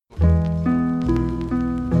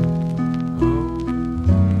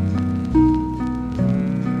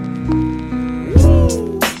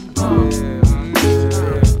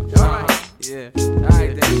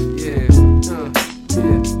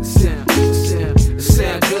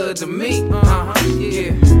to me.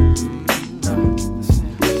 Yeah.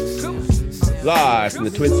 Live from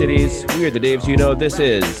the Twin Cities, we are the Daves you know. This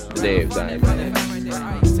is the Daves I know.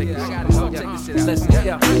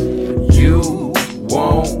 You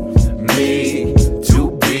want me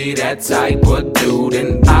to be that type of dude,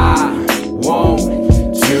 and I want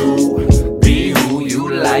to be who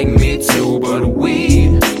you like me to, but we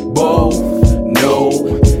both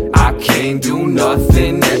know I can't do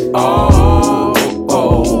nothing at all.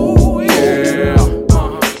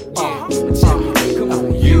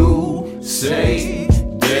 You say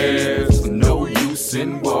there's no use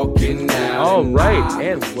in walking out. All right,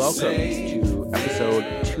 and welcome to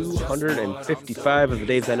episode 255 of the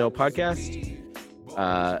Daves I Know podcast.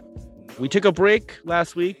 We took a break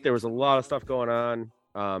last week. There was a lot of stuff going on.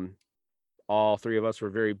 All three of us were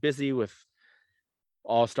very busy with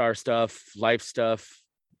all-star stuff, life stuff,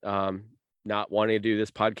 not wanting to do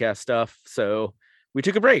this podcast stuff. So we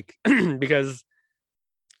took a break because,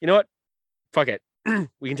 you know what? Fuck it.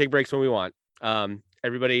 We can take breaks when we want.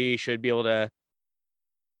 Everybody should be able to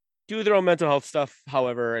do their own mental health stuff,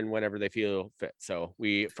 however and whenever they feel fit. So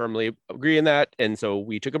we firmly agree in that. And so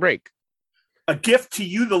we took a break. A gift to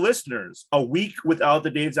you, the listeners, a week without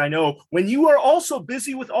the Daves I Know, when you are also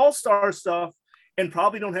busy with all-star stuff and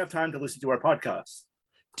probably don't have time to listen to our podcast.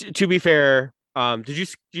 To be fair,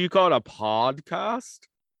 did you call it a podcast?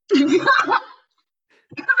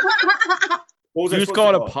 What was You I just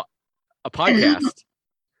call it supposed a podcast.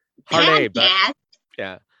 Hard A, but Podcast.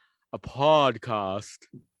 yeah, a podcast.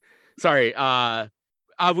 Sorry,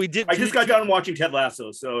 we did. I just got done watching Ted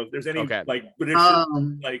Lasso, so if there's any Okay. British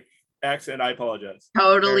accent, I apologize.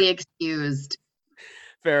 Totally excused.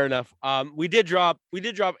 Fair enough. We did drop a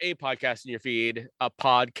podcast in your feed, a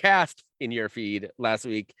podcast in your feed last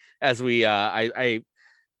week as we I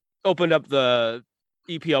opened up the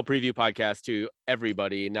EPL preview podcast to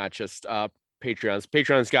everybody, not just Patreons.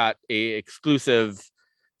 Patreons got a exclusive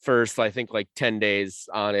first, I think, like 10 days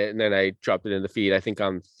on it, and then I dropped it in the feed, I think,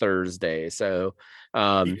 on Thursday. So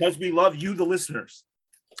Because we love you, the listeners.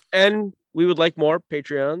 and we would like more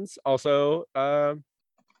Patreons. Also,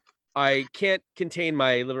 I can't contain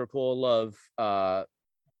my Liverpool love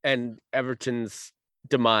and Everton's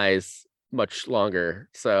demise much longer.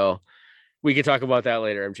 So we can talk about that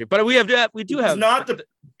later, MJ. But we do have It's not the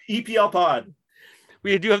EPL pod.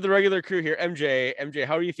 We do have the regular crew here. MJ,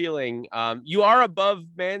 how are you feeling? You are above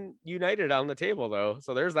Man United on the table, though.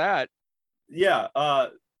 So there's that. Yeah.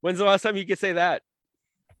 When's the last time you could say that?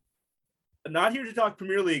 Not here to talk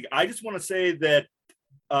Premier League. I just want to say that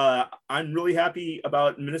I'm really happy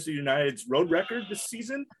about Minnesota United's road record this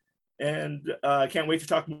season, and I can't wait to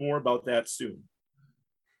talk more about that soon.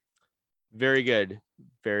 Very good.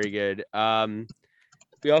 Very good.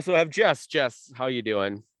 We also have Jess. Jess, how you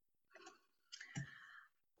doing?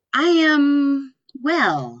 I am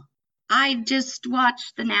well. I just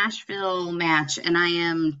watched the Nashville match and I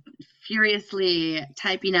am furiously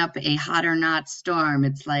typing up a hot or not storm.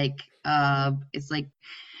 It's like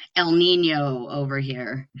El Nino over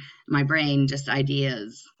here. My brain just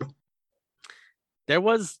ideas. There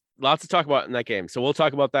was lots to talk about in that game. So we'll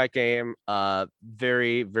talk about that game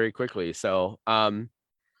very, very quickly. So but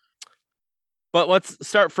let's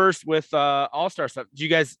start first with all-star stuff. Do you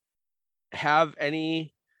guys have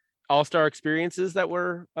any all-star experiences that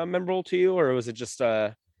were memorable to you, or was it just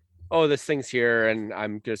this thing's here and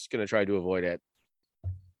I'm just gonna try to avoid it?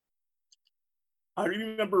 I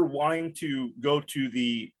remember wanting to go to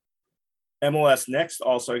the MLS Next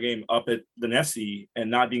All-Star game up at the Nessie and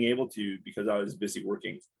not being able to because I was busy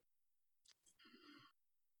working.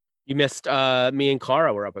 You missed me and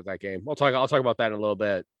Clara were up at that game. I'll talk about that in a little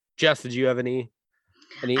bit. Jess, did you have any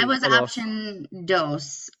I was MLS? option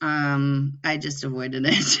dos. I just avoided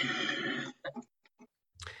it.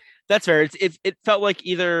 That's fair. It felt like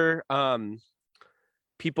either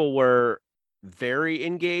people were very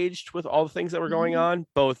engaged with all the things that were going on,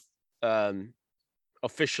 both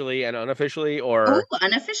officially and unofficially, or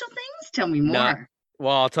unofficial things? Tell me more.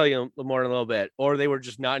 I'll tell you more in a little bit. Or they were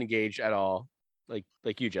just not engaged at all, like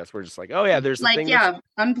you, Jess. We're just like, oh yeah, there's a thing. Yeah,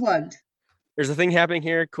 unplugged. There's a thing happening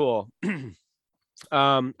here. Cool.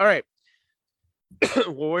 All right.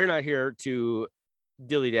 Well, we're not here to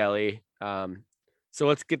dilly-dally. So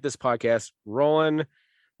let's get this podcast rolling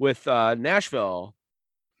with Nashville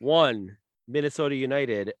 1, Minnesota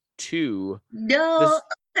United 2. No,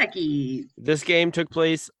 Becky. This game took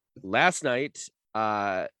place last night,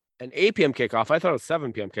 an 8 p.m. kickoff. I thought it was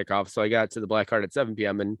 7 p.m. kickoff, so I got to the Black Card at 7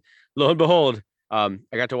 p.m. And lo and behold, I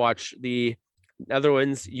got to watch the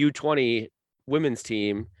Netherlands U20 women's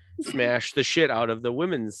team smash the shit out of the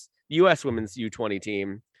U.S. women's U20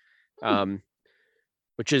 team.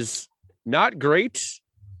 which is not great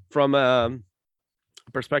from a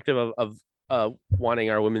perspective of wanting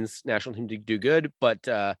our women's national team to do good,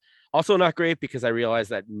 but also not great because I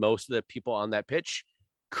realized that most of the people on that pitch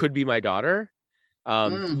could be my daughter.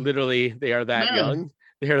 Literally, they are that young.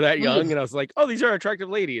 They are that young, and I was like, "Oh, these are attractive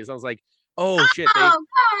ladies." I was like, "Oh shit, God!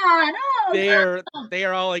 Oh, they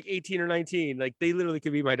are all like 18 or 19. Like they literally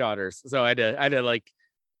could be my daughters." So I had to like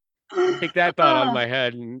take that thought out of my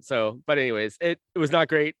head, and so. But anyways, it was not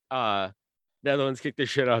great. Netherlands kicked the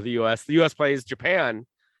shit out of the U.S. The U.S. plays Japan,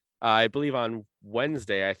 I believe on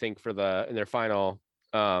Wednesday. I think in their final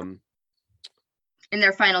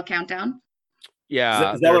countdown.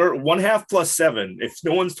 Yeah, Zeller, 1/2 plus 7. If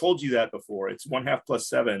no one's told you that before, it's 1/2 plus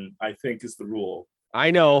 7, I think, is the rule.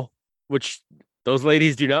 I know, which those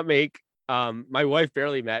ladies do not make. My wife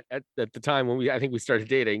barely met at the time when I think we started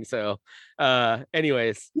dating. So,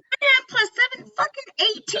 anyways. 1/2 plus 7, fucking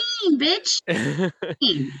 18, bitch.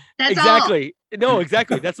 That's exactly. all. No,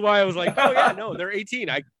 exactly. That's why I was like, oh yeah, no, they're 18.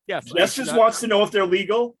 Jess just wants to know if they're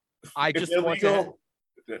legal. I just want to.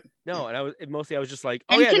 No, and I was just like,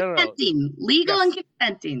 oh and yeah, consenting. No. Legal and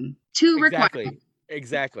consenting. Two requirements.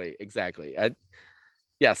 Exactly.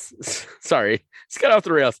 Yes. Sorry. Let's get off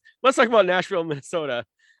the rails. Let's talk about Nashville, Minnesota.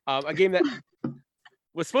 A game that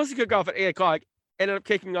was supposed to kick off at 8:00, ended up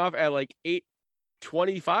kicking off at like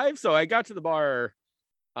 8:25. So I got to the bar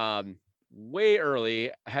way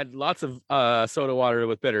early. I had lots of soda water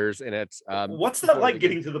with bitters in it. What's that like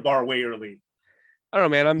getting to the bar way early? I don't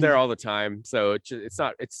know, man. I'm there all the time, so it's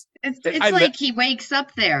like he wakes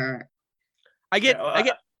up there. I get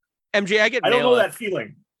MJ. I don't know that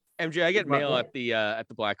feeling. MJ, I get mail at the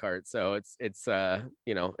Black Heart, so it's it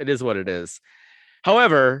is what it is.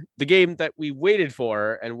 However, the game that we waited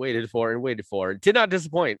for did not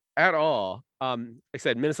disappoint at all. Like I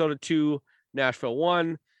said, Minnesota 2, Nashville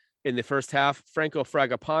 1 in the first half. Franco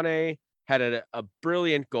Fragapane had a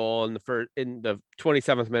brilliant goal in the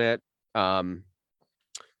 27th minute.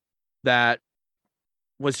 That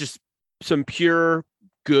was just some pure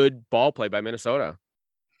good ball play by Minnesota.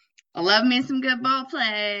 I love me some good ball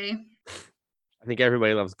play. I think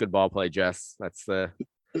everybody loves good ball play, Jess. That's the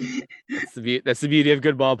beauty of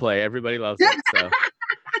good ball play. Everybody loves it. So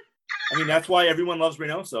I mean, that's why everyone loves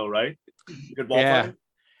Reynoso, right? Good ball play.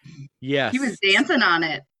 Yes. He was dancing on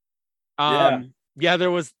it. Yeah, there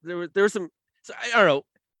was some. So I don't know.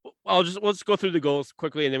 We'll just go through the goals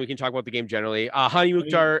quickly, and then we can talk about the game generally. Hani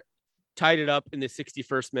Mukhtar tied it up in the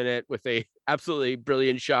 61st minute with a absolutely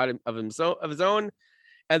brilliant shot of his own.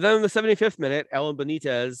 And then in the 75th minute, Ellen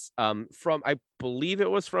Benitez from, I believe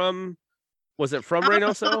it was from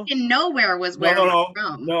Reynoso? Nowhere was where it was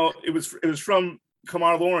from. No, it was from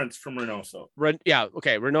Kamar Lawrence from Reynoso.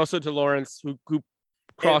 Reynoso to Lawrence, who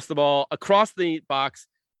crossed the ball across the box,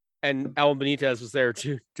 and Ellen Benitez was there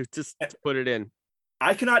to put it in.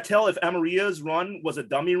 I cannot tell if Amaria's run was a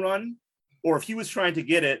dummy run or if he was trying to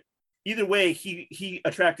get it. Either way, he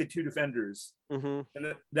attracted two defenders, and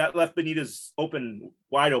that left Benitez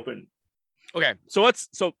wide open. Okay, so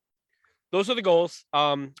those are the goals.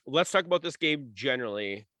 Let's talk about this game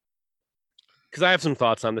generally, because I have some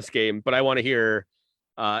thoughts on this game, but I want to hear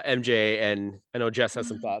MJ, and I know Jess has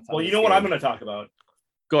some thoughts. Well, you know what I'm going to talk about.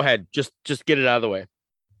 Go ahead, just get it out of the way.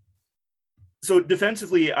 So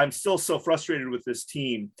defensively, I'm still so frustrated with this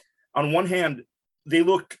team. On one hand, they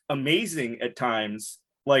look amazing at times,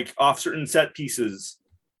 like off certain set pieces,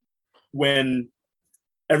 when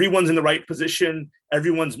everyone's in the right position,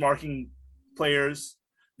 everyone's marking players.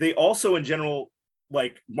 They also, in general,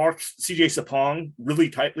 like marked CJ Sapong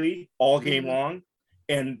really tightly all game long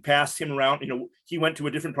and passed him around. He went to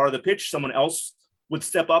a different part of the pitch. Someone else would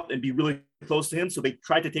step up and be really close to him. So they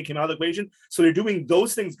tried to take him out of the equation. So they're doing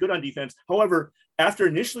those things good on defense. However, after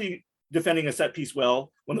initially defending a set piece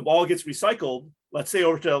well, when the ball gets recycled, let's say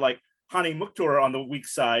over to like Hani Mukhtar on the weak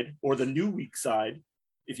side, or the new weak side,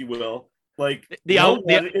 if you will, like no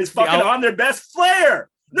one is fucking on their best player.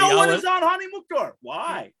 No one is on Hani Mukhtar.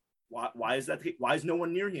 Why? Why is that? Why is no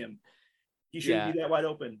one near him? He shouldn't be that wide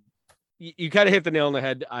open. You kind of hit the nail on the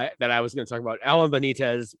head that I was going to talk about. Alan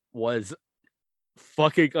Benitez was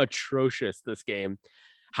fucking atrocious this game.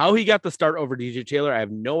 How he got the start over DJ Taylor, I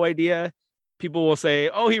have no idea. People will say,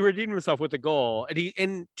 "Oh, he redeemed himself with a goal,"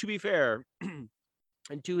 and to be fair,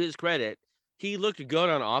 and to his credit, he looked good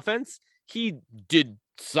on offense. He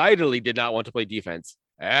decidedly did not want to play defense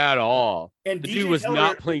at all. And the dude was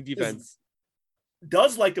not playing defense.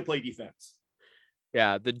 Does like to play defense.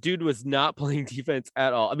 Yeah, the dude was not playing defense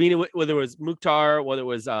at all. I mean, whether it was Mukhtar, whether it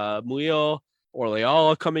was Muil or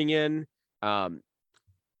Leal coming in,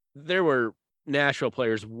 there were Nashville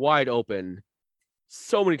players wide open,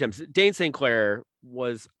 so many times. Dane St. Clair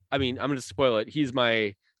was, I mean, I'm going to spoil it. He's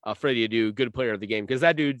my Freddie Adu good player of the game because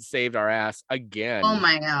that dude saved our ass again. Oh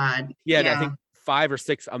my God. He had, I Yeah. think, 5 or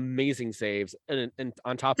 6 amazing saves. And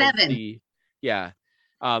on top of 7. the, yeah.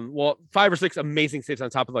 Well, 5 or 6 amazing saves on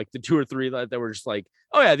top of like the 2 or 3 that were just like,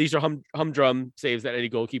 oh yeah, these are humdrum saves that any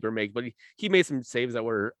goalkeeper makes. But he made some saves that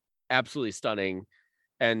were absolutely stunning.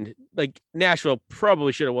 And like Nashville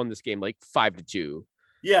probably should have won this game like 5-2.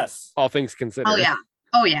 Yes. All things considered.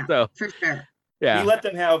 Oh yeah. So for sure. yeah. We let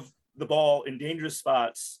them have the ball in dangerous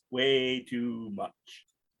spots way too much.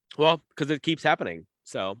 Well, because it keeps happening.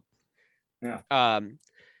 So yeah. I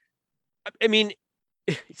mean,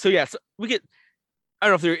 so yeah, so we get, I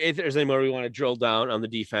don't know if there's any more we want to drill down on the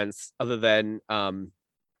defense other than Bakai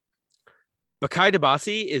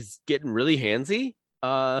Dabasi is getting really handsy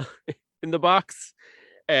in the box.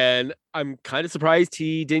 And I'm kind of surprised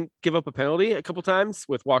he didn't give up a penalty a couple times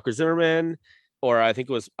with Walker Zimmerman, or I think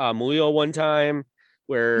it was Mulio one time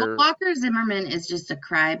where Walker Zimmerman is just a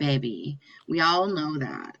crybaby. We all know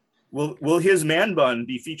that. Will his man bun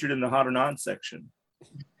be featured in the hot or not section?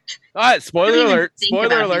 Spoiler alert!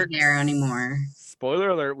 Spoiler alert! There anymore.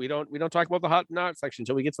 Spoiler alert! We don't talk about the hot or not section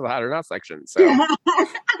until we get to the hot or not section. So,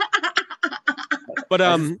 but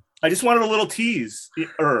I just wanted a little teaser.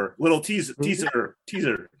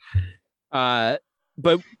 But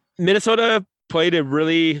Minnesota played a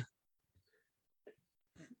really,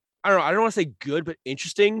 I don't want to say good, but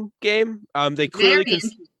interesting game. They clearly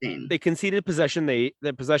they conceded possession. The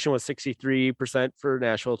possession was 63% for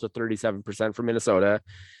Nashville to 37% for Minnesota.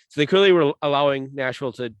 So they clearly were allowing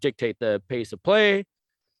Nashville to dictate the pace of play,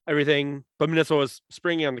 everything. But Minnesota was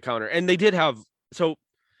springing on the counter, and they did have so.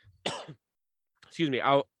 Excuse me.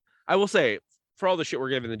 I will say, for all the shit we're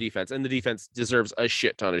giving the defense, and the defense deserves a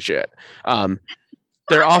shit ton of shit.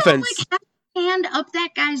 Their offense. Like, hand up that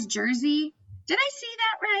guy's jersey. Did I see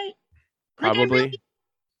that right? Probably.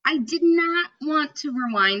 I did not want to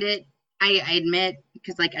rewind it. I admit,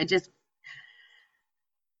 because like I'm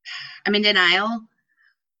in denial.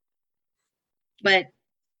 But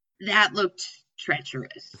that looked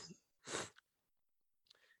treacherous.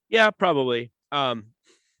 Yeah, probably. It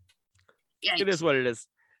is what it is.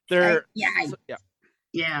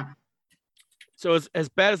 Yeah. So as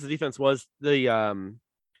bad as the defense was, the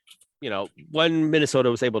when Minnesota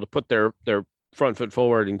was able to put their front foot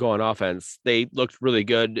forward and go on offense, they looked really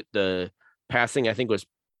good. The passing, I think, was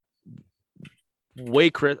way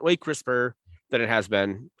crisper than it has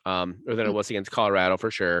been, or than it was against Colorado for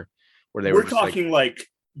sure. Where we're talking like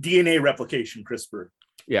DNA replication crisper.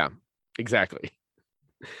 Yeah, exactly.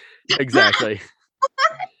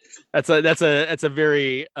 That's a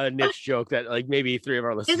very niche joke that like maybe 3 of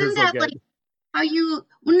our listeners Isn't that will get. Like how you?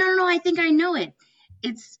 Well, no, I think I know it.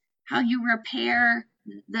 It's how you repair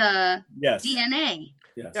the DNA.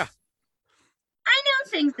 Yes. Yeah. I know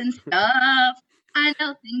things and stuff.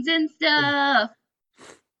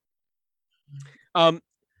 But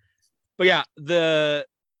yeah, the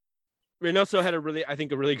Reynoso had a really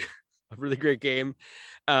great game,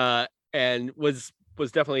 and was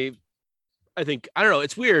definitely, I think, I don't know,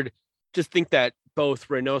 it's weird. Just think that both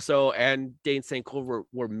Reynoso and Dane St. Clair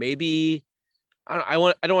were maybe, I don't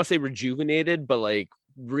want to say rejuvenated, but like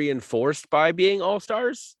reinforced by being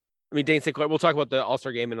all-stars. I mean, Dane St. Clair, we'll talk about the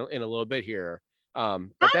all-star game in a little bit here.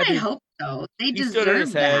 But I hope so. They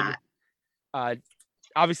deserve that.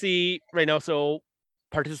 Obviously, Reynoso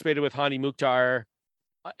participated with Hani Mukhtar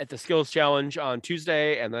at the skills challenge on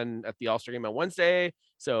Tuesday and then at the all-star game on Wednesday.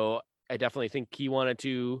 So I definitely think he wanted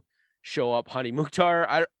to show up Hani Mukhtar.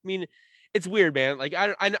 I mean, it's weird, man. Like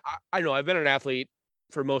I know I've been an athlete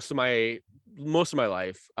for most of my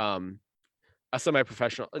life. A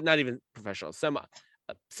semi-professional, not even professional,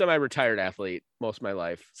 semi-retired athlete most of my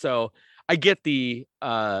life. So I get the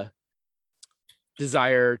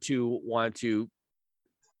desire to want to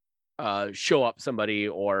show up somebody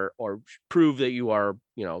or prove that you are,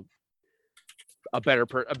 a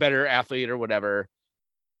better athlete or whatever.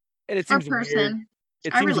 And it seems weird.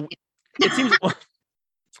 It seems well,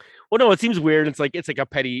 no, it seems weird. It seems like a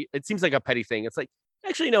petty thing. It's like,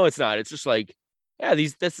 actually, no, it's not. It's just like, yeah,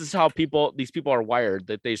 this is how these people are wired,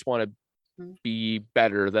 that they just want to be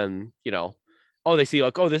better than, they see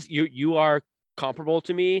like, oh, this, you are comparable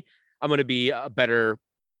to me. I'm going to be a better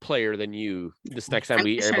player than you this next time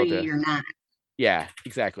we are able to. You're not. Yeah,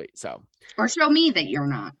 exactly. So, or show me that you're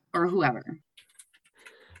not, or whoever.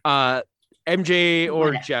 MJ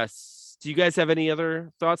or Jess, do you guys have any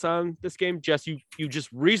other thoughts on this game? Jess, you just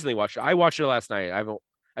recently watched it. I watched it last night. I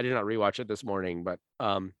did not rewatch it this morning, but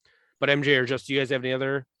MJ or Jess, do you guys have any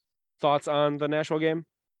other thoughts on the Nashville game?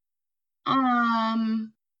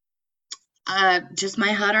 Just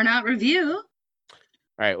my hot or not review. All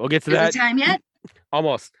right, we'll get to Is that. it time yet?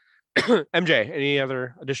 Almost. MJ, any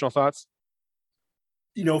other additional thoughts?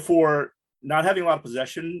 For not having a lot of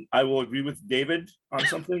possession, I will agree with David on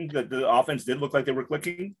something that the offense did look like they were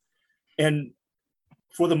clicking. And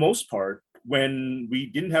for the most part, when we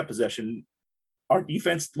didn't have possession, our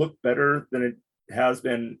defense looked better than it has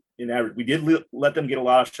been in average. We did let them get a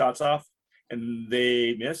lot of shots off, and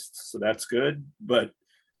they missed, so that's good. But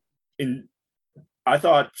I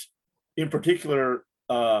thought, in particular,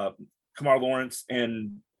 Kamar Lawrence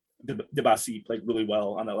and Debasi played really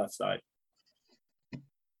well on that left side.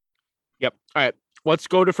 Yep. All right. Let's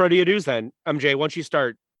go to Freddie Adu's then. MJ, once you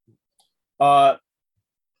start. I've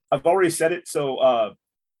already said it. So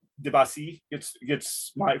Debasi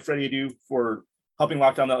gets my Freddie Adu for helping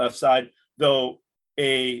lock down that left side. Though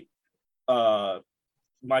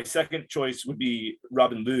my second choice would be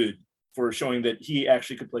Robin Lod for showing that he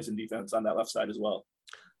actually could play some defense on that left side as well.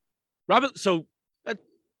 Robin, so I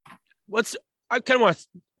kind of want to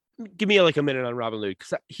give me like a minute on Robin Lod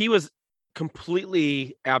because he was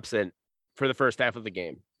completely absent for the first half of the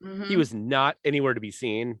game. Mm-hmm. He was not anywhere to be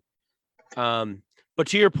seen. But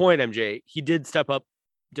to your point, MJ, he did step up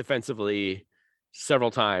defensively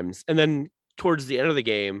several times. And then towards the end of the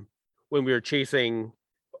game, when we were chasing,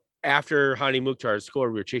 after Hani Mukhtar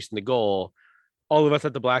scored, we were chasing the goal. All of us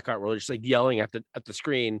at the Blackheart were just like yelling at the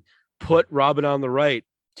screen, put Robin on the right,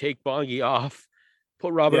 take Bongi off,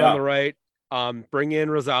 put Robin on the right, bring in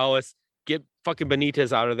Rosales, get fucking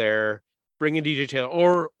Benitez out of there, bring in DJ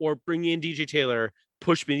Taylor, or bring in DJ Taylor,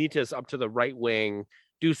 push Benitez up to the right wing,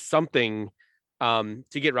 do something to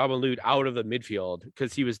get Robin Lod out of the midfield,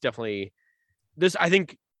 because he was definitely this. I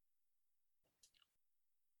think,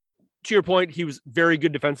 to your point, he was very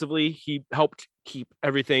good defensively. He helped keep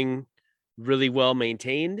everything really well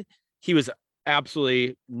maintained. He was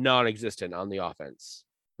absolutely non-existent on the offense.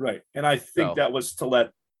 Right. And I think that was to let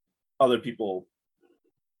other people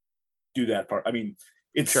do that part. I mean,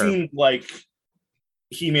 it seemed like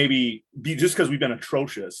he maybe just because we've been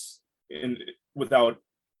atrocious without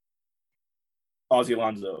Ozzy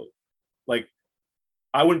Alonso. Like,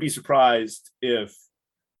 I wouldn't be surprised if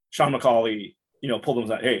Sean McCauley, pulled him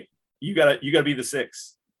aside. Hey, you gotta be the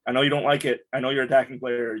six. I know you don't like it. I know you're an attacking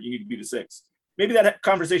player. You need to be the six. Maybe that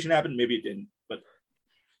conversation happened. Maybe it didn't. But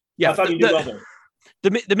yeah, I thought he did well there. The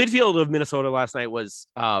midfield of Minnesota last night was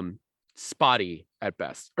spotty at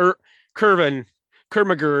best. Or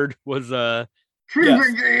Kermagerd was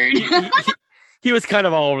he was kind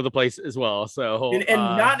of all over the place as well. So and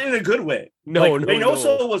not in a good way. No.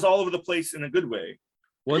 Reynoso was all over the place in a good way.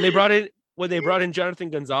 When they brought in Jonathan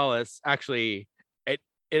Gonzalez, actually, it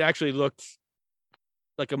actually looked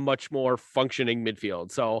like a much more functioning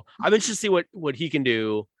midfield. So I'm interested to see what he can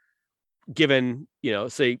do, given,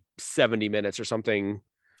 say 70 minutes or something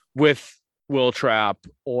with Will Trapp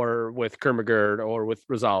or with Kermagerd or with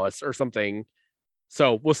Rosales or something.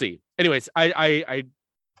 So we'll see. Anyways, I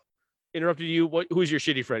interrupted you. Who's your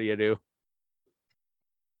shitty Freddie Adu?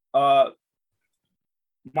 My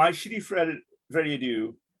shitty Freddie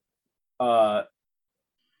Adu.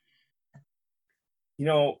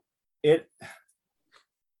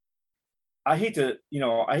 I hate to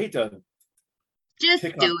just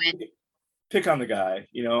pick on the guy,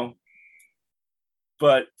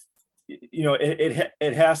 but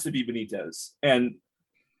it has to be Benitez, and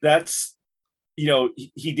that's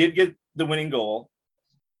he did get the winning goal,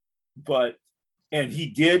 and he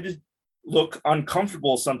did look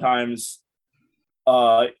uncomfortable sometimes.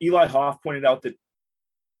 Eli Hoff pointed out that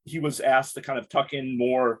he was asked to kind of tuck in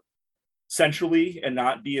more centrally and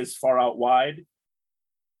not be as far out wide.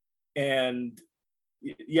 And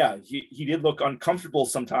yeah, he did look uncomfortable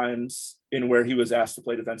sometimes in where he was asked to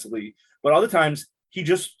play defensively, but other times he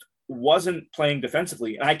just wasn't playing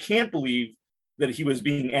defensively. And I can't believe that he was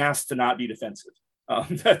being asked to not be defensive. The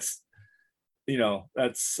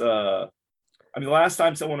last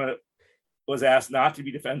time someone was asked not to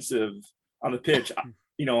be defensive on the pitch,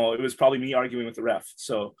 it was probably me arguing with the ref.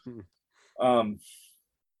 So,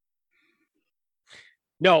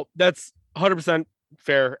 no, that's 100%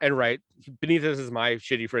 fair and right. Benitez is my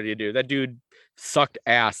shitty Freddie Adu. That dude sucked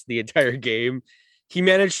ass the entire game. He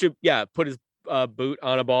managed to, put his boot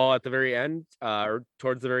on a ball at the very end, or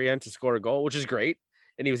towards the very end, to score a goal, which is great.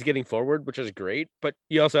 And he was getting forward, which is great. But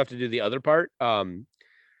you also have to do the other part.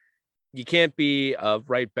 You can't be a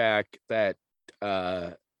right back that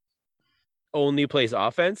only plays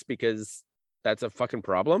offense, because that's a fucking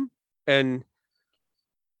problem. And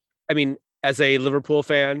I mean, as a Liverpool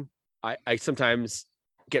fan, I sometimes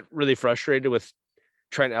get really frustrated with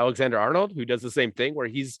Trent Alexander-Arnold, who does the same thing, where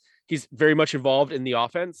he's very much involved in the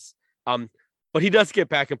offense, But he does get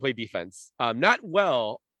back and play defense. Not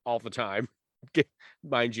well all the time,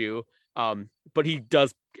 mind you. But he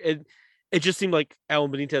does. It just seemed like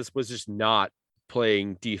Alan Benitez was just not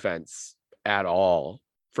playing defense at all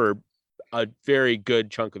for a very good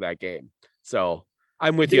chunk of that game. So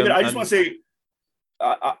I'm with David, you. I just want to say,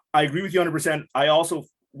 I agree with you 100%. I also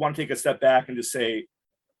want to take a step back and just say,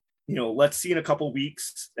 let's see in a couple of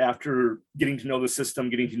weeks after getting to know the system,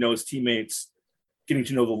 getting to know his teammates, getting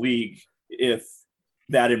to know the league, if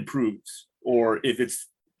that improves or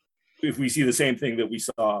if we see the same thing that we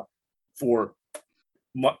saw for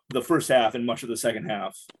the first half and much of the second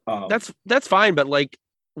half. That's fine. But like,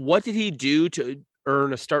 what did he do to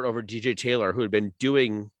earn a start over DJ Taylor, who had been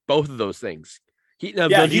doing both of those things? He's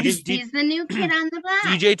the new kid on the block.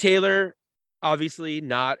 DJ Taylor, obviously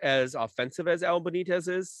not as offensive as Alan Benitez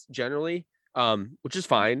is generally, which is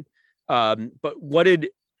fine. But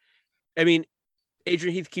Adrian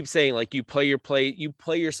Heath keeps saying, like, you play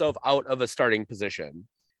yourself out of a starting position,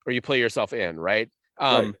 or you play yourself in, right?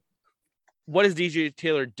 Right. What has DJ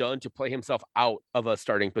Taylor done to play himself out of a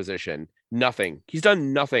starting position? Nothing. He's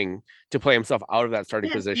done nothing to play himself out of that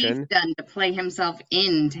starting position. He's done to play himself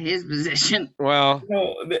into his position. Well,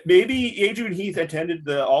 maybe Adrian Heath attended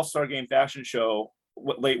the All-Star Game fashion show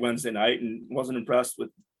late Wednesday night and wasn't impressed with,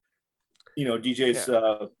 DJ's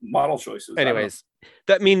model choices. Anyways,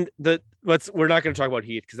 we're not going to talk about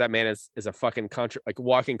Heath because that man is a fucking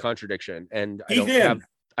walking contradiction, and I don't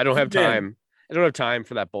have time. I don't have time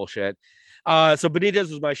for that bullshit. So Benitez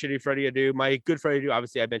was my shitty Freddie Adu. My good Freddie Adu,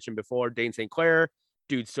 obviously I mentioned before, Dane St. Clair.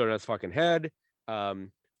 Dude stood on his fucking head.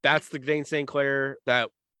 That's the Dane St. Clair that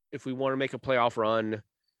if we want to make a playoff run,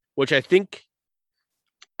 which I think,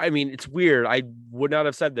 it's weird. I would not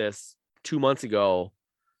have said this 2 months ago,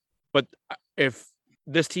 but if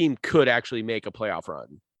this team could actually make a playoff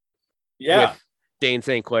run. Yeah. With Dane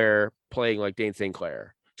St. Clair playing like Dane St.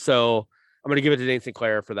 Clair. So I'm going to give it to Dane St.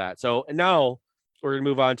 Clair for that. So, and now we're going to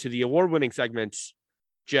move on to the award-winning segment,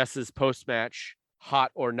 Jess's post-match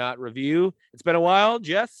hot or not review. It's been a while.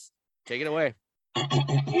 Jess, take it away.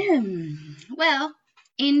 Well,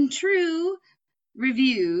 in true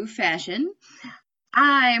review fashion,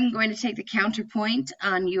 I'm going to take the counterpoint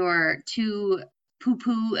on your two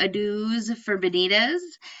poo-poo adoos for Benitez.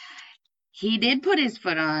 He did put his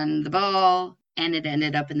foot on the ball, and it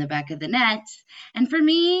ended up in the back of the net. And for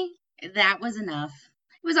me, that was enough.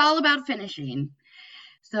 It was all about finishing.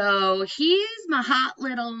 So he's my hot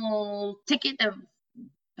little ticket of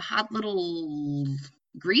hot little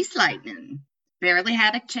grease lightning. Barely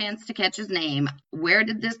had a chance to catch his name. Where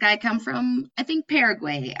did this guy come from? I think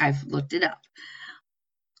Paraguay. I've looked it up.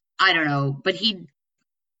 I don't know, but he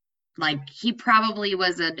probably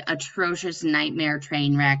was an atrocious nightmare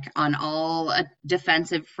train wreck on all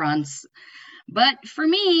defensive fronts. But for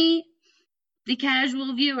me, the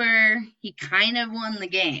casual viewer, he kind of won the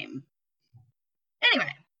game.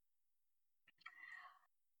 Anyway,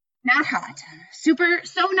 not hot. So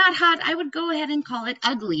not hot, I would go ahead and call it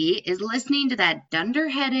ugly, is listening to that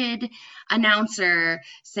dunderheaded announcer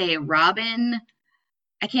say Robin,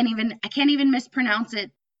 I can't even mispronounce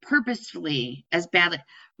it purposefully as badly.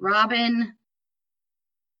 Robin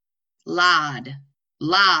Lod,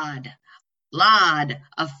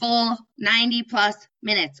 a full 90 plus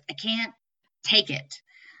minutes. I can't take it.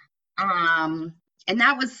 And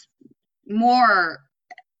that was more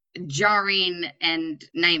jarring and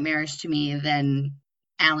nightmarish to me than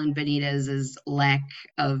Alan Benitez's lack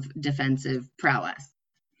of defensive prowess.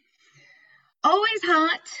 Always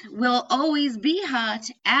hot, will always be hot,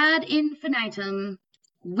 ad infinitum,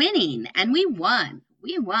 winning. And we won.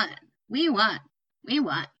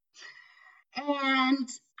 And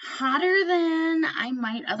hotter than I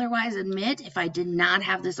might otherwise admit if I did not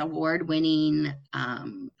have this award-winning,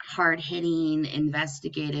 hard-hitting,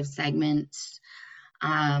 investigative segment.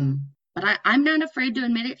 But I'm not afraid to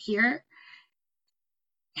admit it here.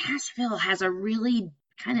 Nashville has a really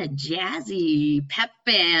kind of jazzy pep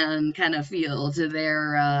band kind of feel to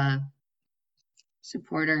their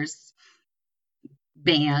supporters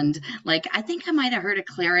band. Like, I think I might have heard a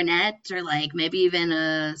clarinet or like maybe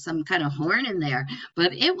even some kind of horn in there,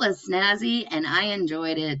 but it was snazzy and I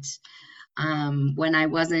enjoyed it when I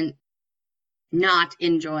wasn't not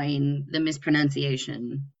enjoying the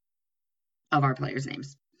mispronunciation of our players'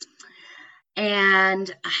 names.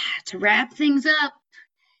 And to wrap things up,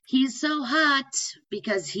 he's so hot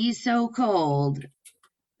because he's so cold,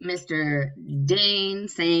 Mr. Dane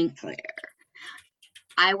St. Clair.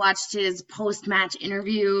 I watched his post-match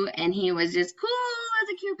interview, and he was just cool as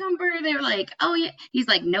a cucumber. They were like, oh, yeah. He's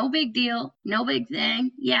like, no big deal. No big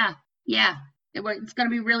thing. Yeah. It's going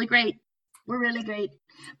to be really great. We're really great.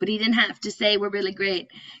 but he didn't have to say we're really great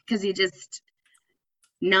because he just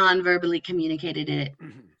non-verbally communicated it.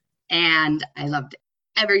 And I loved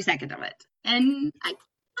every second of it. And I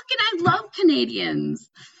love Canadians.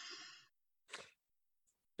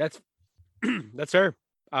 That's her.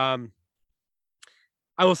 I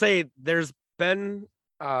will say there's been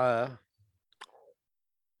I've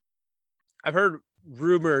heard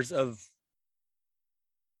rumors of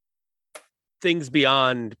things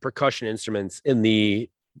beyond percussion instruments in the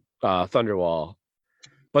Thunderwall,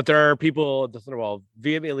 but there are people at the Thunderwall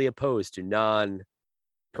vehemently opposed to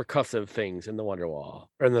non-percussive things in the Wonderwall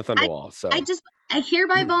or in the Thunderwall. I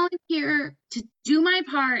hereby volunteer to do my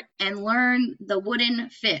part and learn the wooden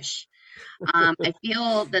fish. I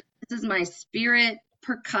feel that this is my spirit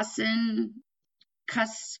percussion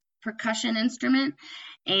instrument,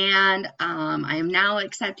 and I am now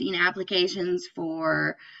accepting applications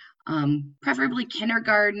for preferably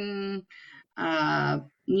kindergarten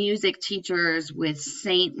music teachers with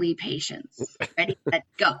saintly patience. Ready, let's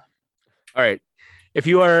go. All right. If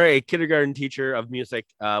you are a kindergarten teacher of music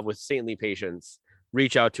with saintly patience,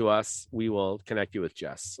 reach out to us. We will connect you with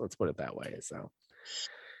Jess. Let's put it that way. So,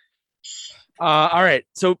 all right.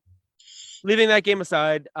 So, leaving that game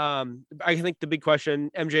aside, I think the big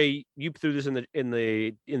question, MJ, you threw this in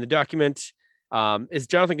the document. Is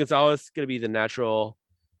Jonathan Gonzalez going to be the natural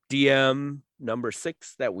DM number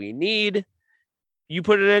 6 that we need? You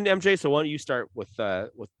put it in, MJ. So why don't you start with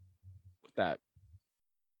that?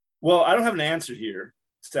 Well, I don't have an answer here,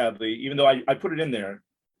 sadly, even though I put it in there.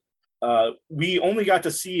 We only got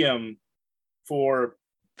to see him for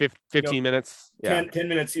 15 minutes. 10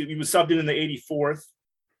 minutes. He was subbed in the 84th.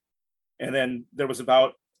 And then there was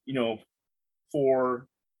about, 4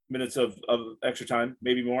 minutes of extra time,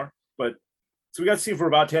 maybe more. But so we got to see him for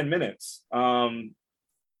about 10 minutes. And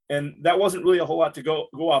that wasn't really a whole lot to go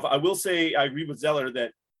off. I will say I agree with Zeller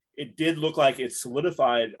that it did look like it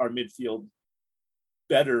solidified our midfield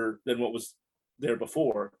better than what was there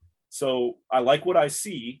before. So I like what I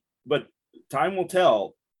see, but time will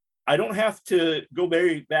tell. I don't have to go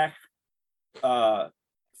very back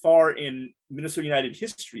far in Minnesota United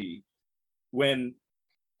history when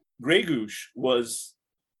Grey Goose was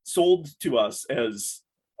sold to us as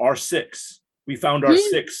our 6. We found our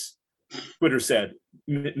 6, Twitter said.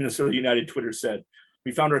 Minnesota United Twitter said.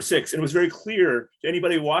 We found our 6. And it was very clear to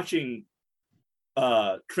anybody watching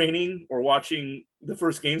training or watching the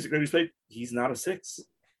first games that Grey Goose played, he's not a 6.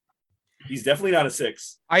 He's definitely not a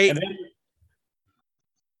 6. And then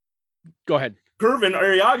go ahead. Kervin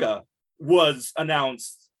Arriaga was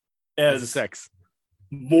announced as a 6.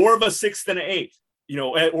 More of a 6 than an 8,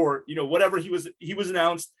 or whatever he was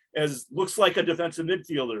announced as, looks like a defensive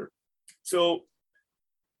midfielder. So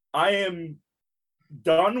I am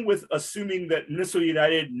done with assuming that Minnesota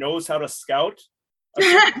United knows how to scout,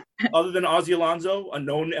 other than Ozzie Alonso, a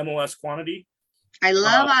known MLS quantity. I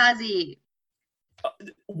love Ozzie.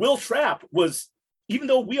 Will Trapp was, even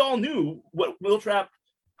though we all knew what Will Trapp,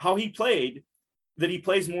 how he played, that he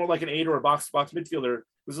plays more like an 8 or a box-to-box midfielder,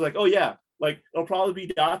 was like, oh yeah, like it'll probably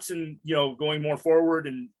be Dotson, going more forward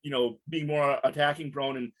and, being more attacking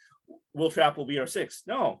prone, and Will Trapp will be our 6.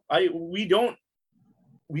 No, we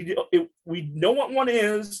know what one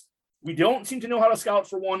is. We don't seem to know how to scout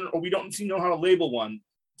for one, or we don't seem to know how to label one.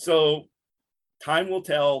 So time will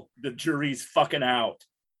tell. The jury's fucking out.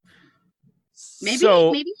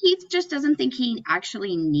 Maybe Heath just doesn't think he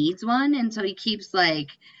actually needs one, and so he keeps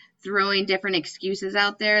throwing different excuses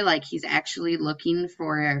out there, like he's actually looking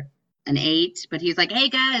for an 8, but he's like, hey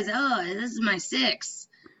guys, this is my 6.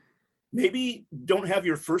 Maybe don't have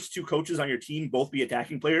your first 2 coaches on your team both be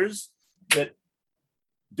attacking players that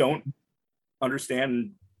don't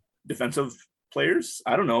understand defensive players.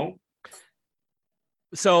 I don't know.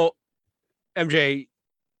 So MJ,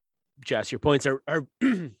 Jess, your points are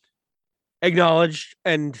acknowledged,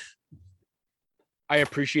 and I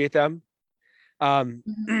appreciate them.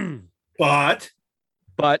 But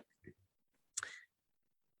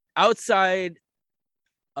outside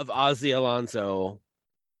of Ozzie Alonso,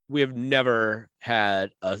 we have never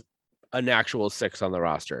had an actual 6 on the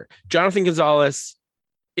roster. Jonathan Gonzalez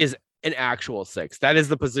is an actual 6. That is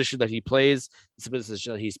the position that he plays. It's the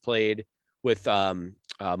position that he's played with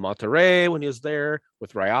Monterrey when he was there,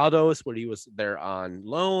 with Rayados when he was there on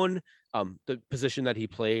loan, the position that he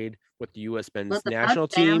played with the U.S. men's national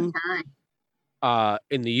team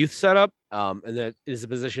in the youth setup, and that is a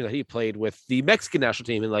position that he played with the Mexican national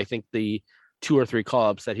team, and I think the 2 or 3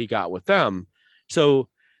 call-ups that he got with them. So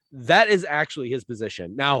that is actually his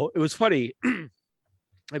position. Now, it was funny. I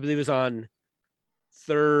believe it was on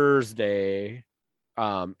Thursday.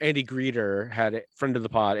 Andy Greeter had a friend of the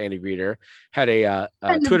pod. Andy Greeter had a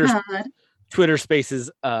Friend of the pod. Twitter Spaces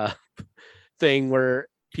thing where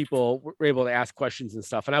people were able to ask questions and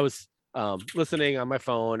stuff, and I was listening on my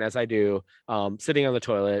phone as I do, sitting on the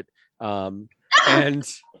toilet, and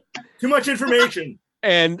Too much information.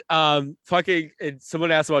 and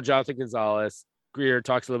someone asked about Jonathan Gonzalez. Greer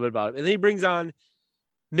talks a little bit about it, and then he brings on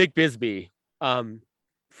Nick Bisbee, friend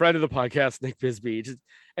of the podcast, Nick Bisbee.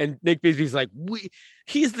 And Nick Bisbee's like,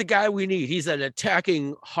 he's the guy we need. He's an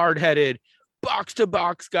attacking, hard-headed,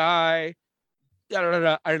 box-to-box guy.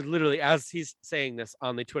 I literally, as he's saying this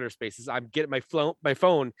on the Twitter Spaces, I'm getting my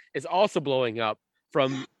phone is also blowing up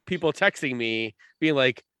from people texting me, being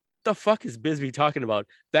like, "The fuck is Bisbee talking about?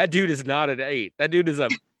 That dude is not an 8. That dude is a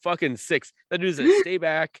fucking 6. That dude is a stay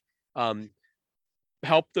back,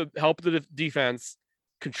 help the defense,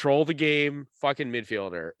 control the game, fucking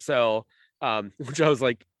midfielder." So, which I was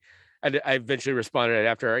like, I eventually responded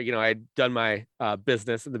after I'd done my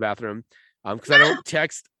business in the bathroom, because I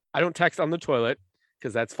don't text on the toilet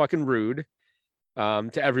because that's fucking rude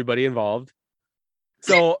to everybody involved.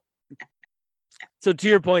 So to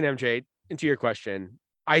your point, MJ, and to your question,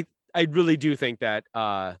 I really do think that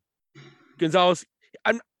Gonzalez,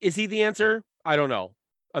 is he the answer? I don't know.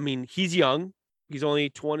 I mean, he's young. He's only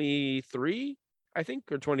 23, I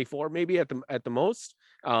think, or 24, maybe at the most.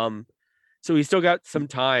 So he's still got some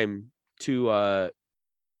time to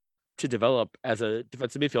develop as a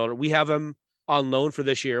defensive midfielder. We have him on loan for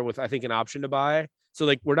this year with, I think, an option to buy. So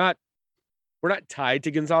like we're not tied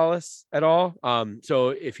to Gonzalez at all.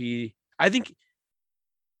 So I think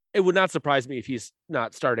it would not surprise me if he's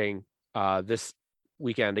not starting this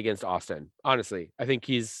weekend against Austin. Honestly, I think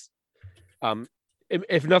he's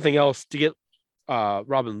if nothing else, to get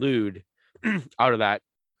Robin Lod out of that,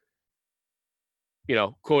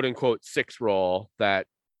 quote unquote 6 role that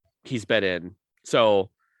he's been in. So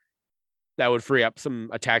that would free up some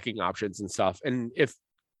attacking options and stuff. And if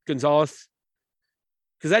Gonzalez,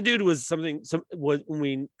 because that dude was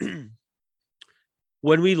when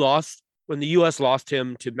the US lost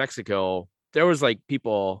him to Mexico, there was like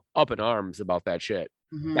people up in arms about that shit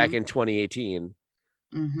back in 2018.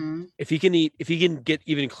 Mm-hmm. If he can get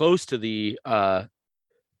even close to the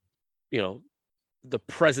the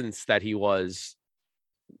presence that he was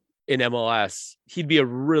in MLS, he'd be a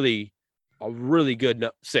really good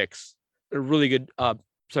 6, a really good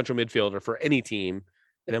central midfielder for any team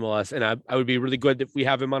in MLS, and I would be really good if we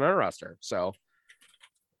have him on our roster. So,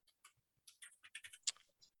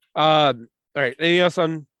 all right, anything else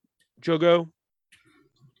on Jogo?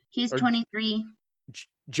 He's 23.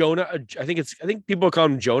 Jonah, I think people call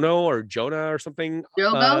him Jono or Jonah or something.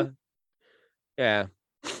 Jogo? Yeah.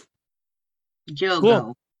 Jogo.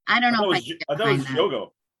 Cool. I don't know I thought it was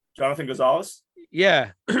Jogo. Jonathan Gonzalez.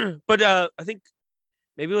 Yeah. But I think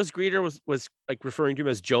maybe it was Greeter was like referring to him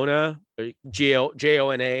as Jonah, or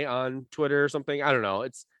Jona on Twitter or something. I don't know.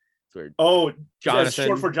 It's weird. Oh, Jonathan. It's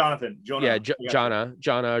short for Jonathan. Jonah. Yeah,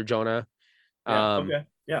 Jonna or Jonah. Yeah, okay.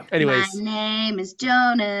 Yeah. Anyways, my name is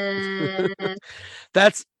Jonas.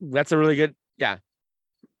 that's a really good. Yeah,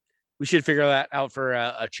 we should figure that out for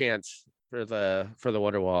a chance for the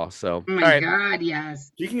Wonderwall. So, Oh my God,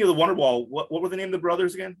 yes. Speaking of the Wonderwall, what were the name of the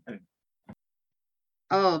brothers again?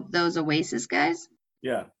 Oh, those Oasis guys?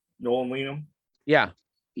 Yeah, Noel and Liam. Yeah.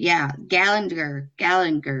 Yeah, Gallagher.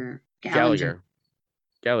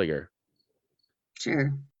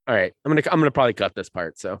 Sure. All right, I'm gonna probably cut this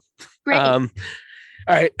part. So, Great. all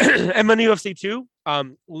right, and on UFC 2,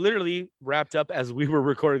 literally wrapped up as we were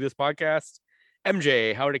recording this podcast.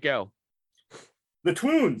 MJ, how did it go? The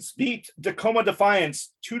Twins beat Tacoma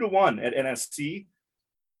Defiance 2-1 at NSC.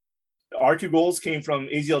 Our 2 goals came from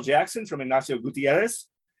Aziel Jackson, from Ignacio Gutierrez.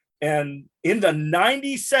 And in the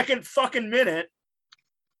 92nd fucking minute,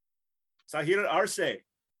 Sahira Arce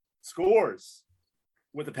scores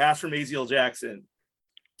with a pass from Aziel Jackson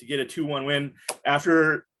to get a 2-1 win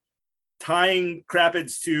after tying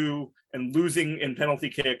Crapids 2 and losing in penalty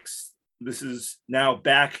kicks. This is now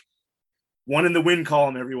back 1 in the win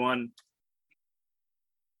column, everyone.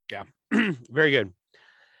 Yeah, very good.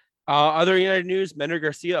 Other United news: Mender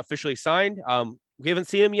Garcia officially signed. We haven't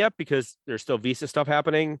seen him yet because there's still visa stuff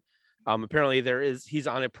happening. Apparently he's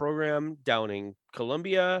on a program down in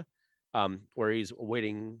Colombia, where he's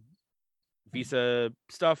awaiting visa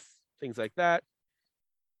stuff, things like that.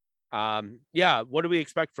 Yeah, what do we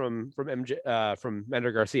expect from MJ, from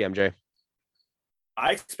Mender Garcia, MJ?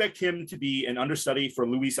 I expect him to be an understudy for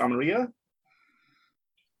Luis Amarilla.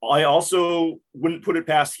 I also wouldn't put it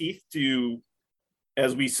past Heath to,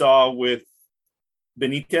 as we saw with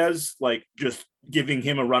Benitez, like just giving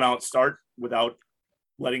him a run out start without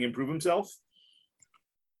letting him prove himself.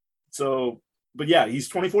 So, but yeah, he's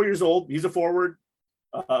 24 years old. He's a forward.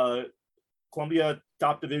 Columbia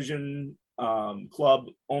top division club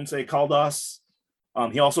Once Caldas.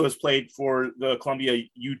 He also has played for the Columbia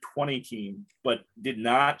U20 team, but did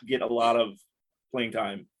not get a lot of playing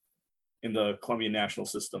time in the Columbia national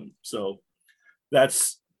system. So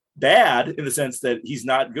that's bad in the sense that he's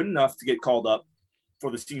not good enough to get called up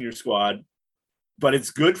for the senior squad, but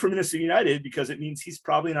it's good for Minnesota United because it means he's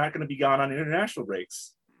probably not going to be gone on international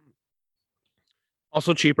breaks.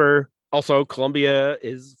 Also cheaper. Also, Columbia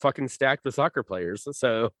is fucking stacked with soccer players.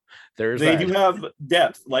 So they do have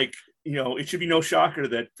depth. Like, it should be no shocker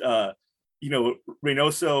that,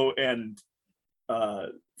 Reynoso and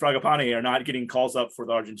Fragapane are not getting calls up for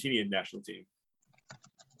the Argentinian national team.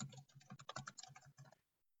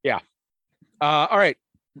 Yeah. All right.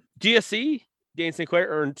 DSC, Dane St. Clair,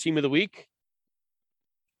 earned Team of the Week.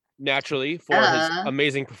 Naturally, for his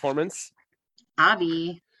amazing performance.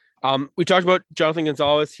 Avi. We talked about Jonathan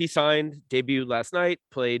Gonzalez. He signed, debuted last night,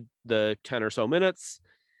 played the 10 or so minutes.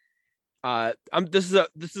 This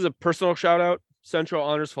is a personal shout out. Central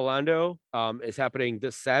Honors Philando is happening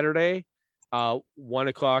this Saturday, 1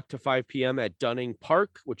 o'clock to 5 p.m. at Dunning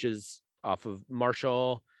Park, which is off of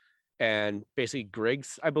Marshall and basically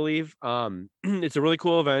Griggs, I believe. It's a really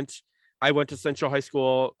cool event. I went to Central High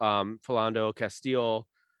School. Philando Castile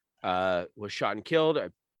was shot and killed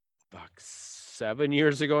 7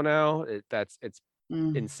 years ago now. It's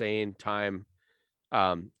insane. Time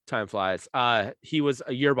flies. He was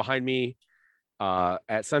a year behind me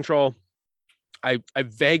at Central. I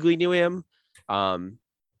vaguely knew him.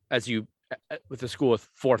 As you with a school with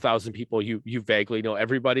 4,000 people, you vaguely know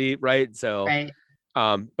everybody, right? So right.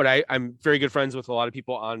 But I'm very good friends with a lot of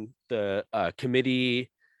people on the committee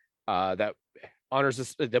that honors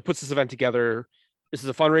this, that puts this event together. This is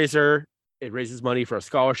a fundraiser. It raises money for a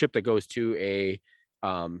scholarship that goes to a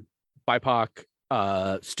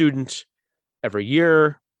BIPOC student every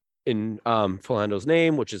year in Philando's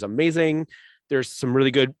name, which is amazing. There's some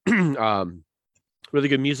really good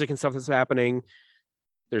music and stuff that's happening.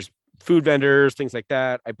 There's food vendors, things like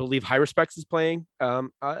that. I believe High Respects is playing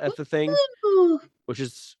at the thing, which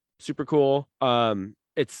is super cool.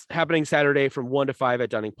 It's happening Saturday from 1 to 5 at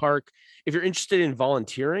Dunning Park. If you're interested in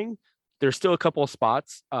volunteering, there's still a couple of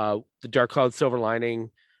spots. The Dark Cloud Silver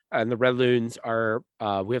Lining and the Red Loons are,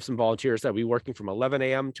 we have some volunteers that will be working from 11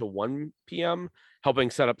 a.m. to 1 p.m.,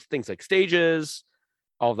 helping set up things like stages,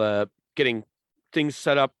 all the getting things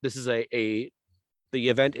set up. This is the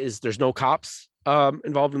event is, there's no cops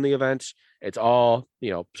involved in the event. It's all,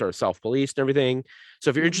 sort of self-policed and everything.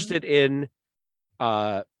 So if you're interested in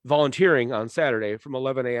volunteering on Saturday from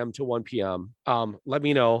 11 a.m. to 1 p.m., let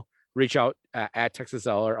me know. Reach out at Texas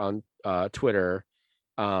Zeller on Twitter,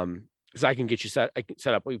 because I can get you set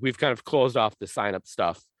up. We've kind of closed off the sign up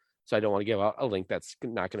stuff, so I don't want to give out a link that's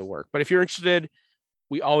not going to work. But if you're interested,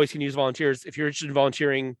 we always can use volunteers. If you're interested in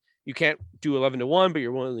volunteering, you can't do 11 to 1, but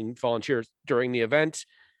you're willing to volunteer during the event.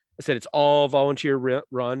 I said it's all volunteer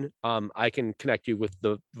run. I can connect you with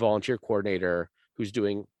the volunteer coordinator who's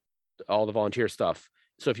doing all the volunteer stuff.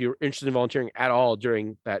 So if you're interested in volunteering at all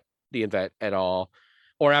during the event at all,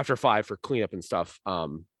 or after 5 for cleanup and stuff,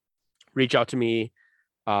 reach out to me.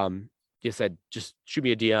 You said just shoot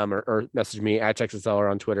me a DM or message me at Texas Zeller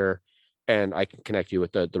on Twitter, and I can connect you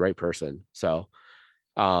with the right person. So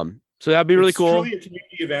that'd be really cool. It's truly a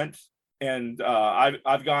community event, and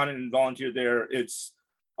I've gone and volunteered there. It's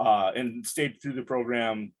and stayed through the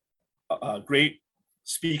program. Great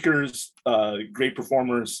speakers, great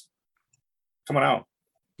performers. Come on out.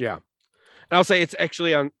 Yeah. And I'll say it's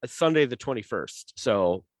actually on Sunday the 21st.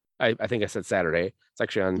 So I think I said Saturday. It's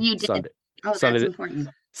actually on Sunday. Oh, Sunday, that's important.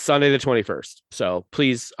 Sunday the 21st. So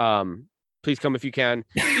please come if you can.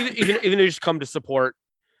 Even if you just come to support,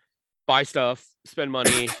 buy stuff, spend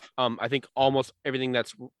money. I think almost everything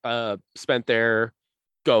that's spent there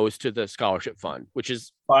goes to the scholarship fund, which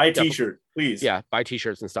is buy a t-shirt, please. Yeah, buy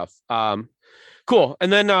t-shirts and stuff. Cool.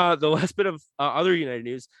 And then the last bit of other United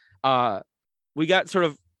news, we got sort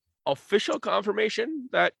of official confirmation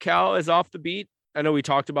that Cal is off the beat. I know we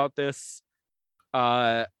talked about this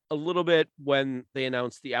a little bit when they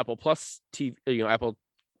announced the Apple Plus TV, Apple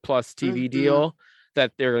Plus TV deal,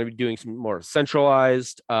 that they're going to be doing some more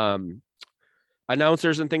centralized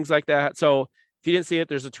announcers and things like that. So if you didn't see it,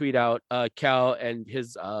 there's a tweet out. Cal and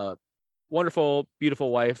his wonderful,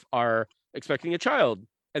 beautiful wife are expecting a child,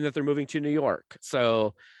 and that they're moving to New York.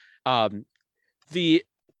 So the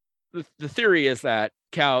theory is that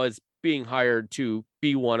Cal is being hired to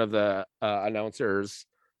be one of the announcers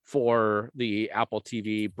for the Apple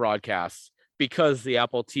TV broadcasts, because the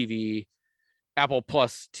Apple TV Apple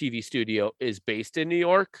Plus TV studio is based in New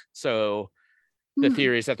York. So the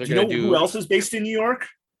theory is that they're going to do. Who else is based in New York?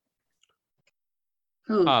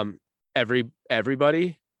 Who?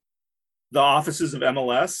 Everybody. The offices of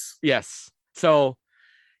MLS. Yes. So,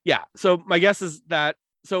 yeah. So my guess is that.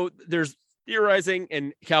 So there's theorizing,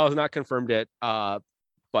 and Cal has not confirmed it.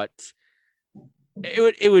 But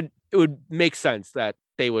it would make sense that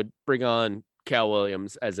they would bring on Cal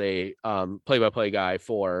Williams as a play-by-play guy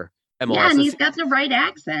for MLS. Yeah, and he's got the right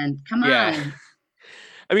accent. Come on.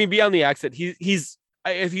 I mean, beyond the accent, he's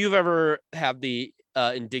if you've ever had the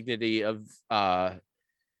indignity of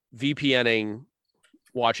VPNing,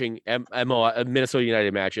 watching Minnesota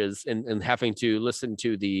United matches and having to listen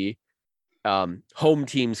to the home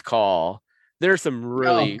team's call, there's some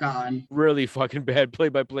really fucking bad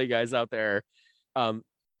play-by-play guys out there.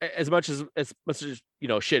 As much as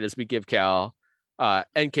shit as we give Cal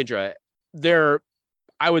and Kendra,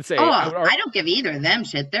 I would say I don't give either of them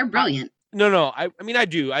shit. They're brilliant. No. I mean, I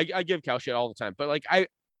do. I give Cal shit all the time, but like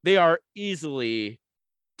they are easily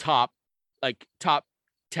top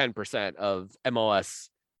 10% of MLS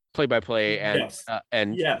play-by-play and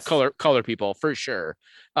color people for sure.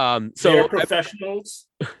 So they're professionals.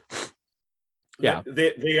 Yeah,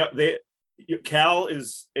 they Cal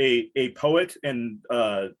is a poet and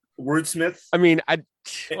wordsmith. I mean,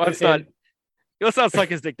 let's not suck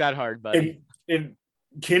his dick that hard, but and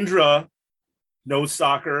Kendra knows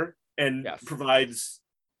soccer and provides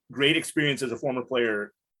great experience as a former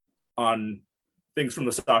player on things from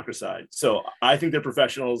the soccer side. So I think they're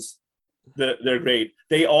professionals. They're great.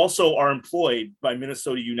 They also are employed by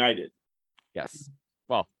Minnesota United. Yes.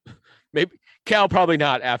 Well, maybe Cal probably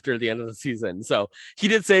not after the end of the season. So he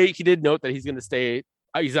did note that he's going to stay.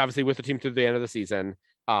 He's obviously with the team through the end of the season.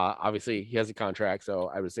 Obviously he has a contract, so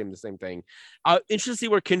I would assume the same thing. Interesting to see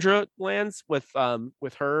where Kendra lands with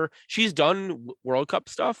her. She's done World Cup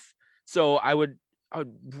stuff, so I would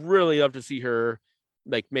really love to see her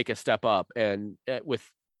like make a step up and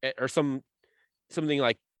or something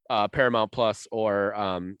like Paramount Plus or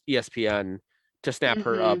ESPN to snap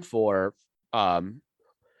her up for.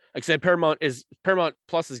 Like I said, Paramount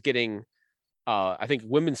Plus is getting I think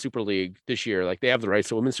Women's Super League this year. Like they have the rights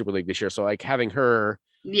to Women's Super League this year, so like having her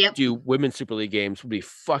do Women's Super League games would be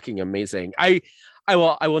fucking amazing. I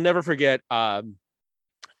will never forget the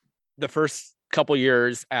first couple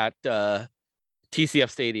years at TCF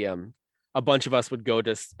Stadium. A bunch of us would go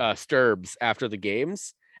to Sturbs after the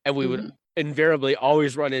games, and we would invariably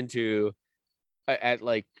always run into at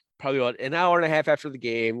like probably about an hour and a half after the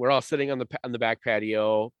game. We're all sitting on the back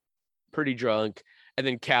patio, pretty drunk, and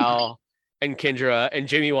then Cal and Kendra and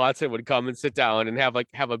Jamie Watson would come and sit down and have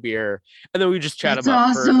a beer, and then we just chat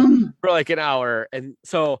about for like an hour. And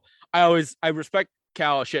so I respect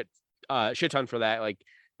Cal a shit ton for that. Like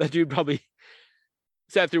that dude probably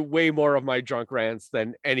sat through way more of my drunk rants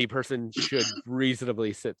than any person should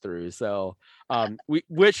reasonably sit through. So we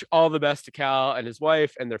wish all the best to Cal and his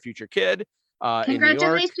wife and their future kid.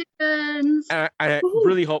 Congratulations! In New York. I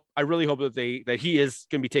really hope that he is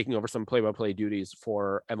going to be taking over some play-by-play duties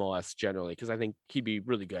for MLS generally, because I think he'd be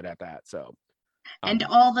really good at that. So, and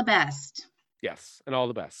all the best. Yes, and all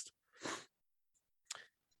the best.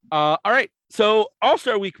 All right, so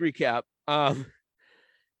All-Star Week recap.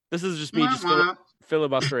 This is just me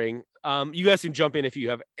filibustering. You guys can jump in if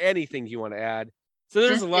you have anything you want to add. So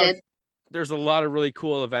there's a lot of really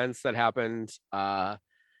cool events that happened.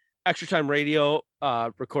 Extra Time Radio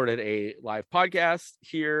recorded a live podcast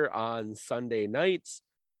here on Sunday nights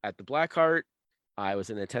at the Blackheart. I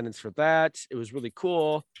was in attendance for that. It was really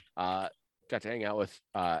cool. Got to hang out with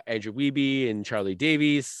Andrew Wiebe and Charlie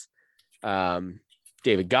Davies,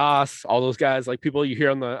 David Goss, all those guys, like people you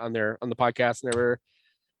hear on the podcast.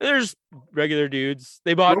 There's regular dudes.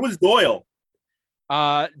 Where was Doyle?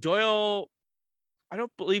 Doyle, I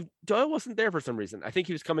don't believe Doyle wasn't there for some reason. I think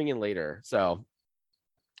he was coming in later. So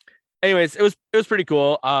anyways, it was pretty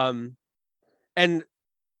cool. And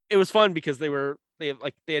it was fun because they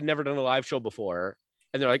had never done a live show before,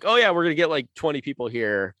 and they're like, oh yeah, we're gonna get like 20 people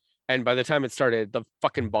here. And by the time it started, the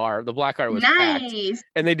fucking bar, the Blackheart, was packed.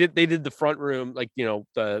 And they did the front room, like, you know,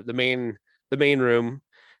 the main room,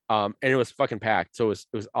 and it was fucking packed. So it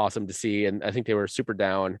was awesome to see, and I think they were super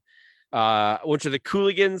down. Went to the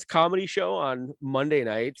Cooligans comedy show on Monday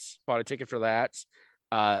nights. Bought a ticket for that.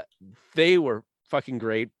 They were fucking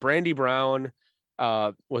great. Brandy Brown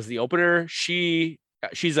was the opener. She's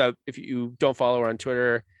if you don't follow her on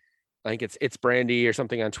Twitter, I think it's Brandy or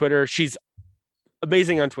something on Twitter. She's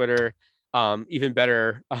amazing on Twitter. Even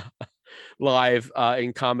better live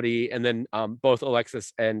in comedy. And then both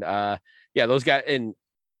Alexis and those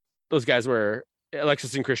guys were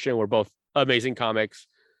Alexis and Christian were both amazing comics.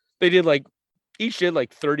 They did like each did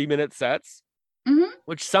like 30-minute sets,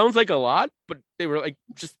 which sounds like a lot, but they were like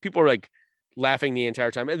just people were like laughing the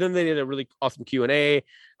entire time. And then they did a really awesome Q&A.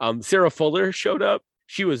 Sarah Fuller showed up.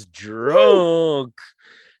 She was drunk.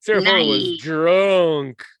 Sarah Fuller was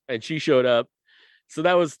drunk, and she showed up. So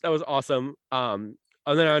that was awesome. And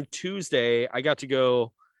then on Tuesday, I got to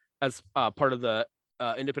go as part of the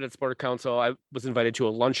Independent Supporter Council. I was invited to a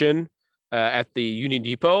luncheon at the Union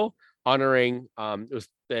Depot honoring I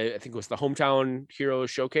think it was the Hometown Heroes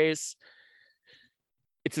Showcase.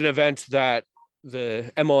 It's an event that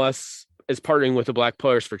the MLS is partnering with the Black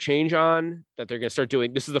Players for Change on, that they're going to start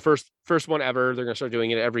doing. This is the first one ever. They're going to start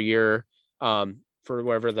doing it every year for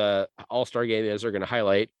wherever the All-Star game is. They're going to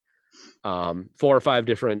highlight 4 or 5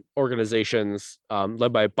 different organizations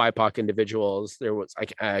led by BIPOC individuals. There was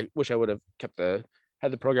I wish I would have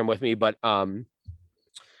had the program with me, but it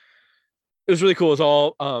was really cool. It was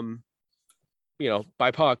all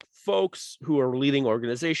BIPOC folks who are leading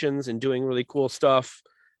organizations and doing really cool stuff.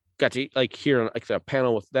 Got to like hear like a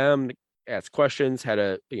panel with them, ask questions, had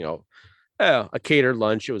a catered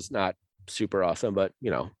lunch. It was not super awesome, but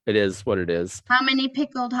it is what it is. How many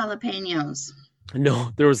pickled jalapenos?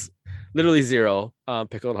 No, there was literally 0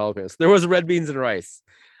 pickled jalapenos. There was red beans and rice.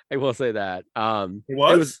 I will say that. It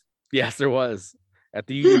was? Yes, there was at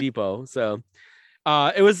the Union Depot. So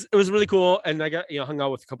it was really cool. And I got hung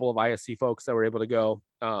out with a couple of ISC folks that were able to go.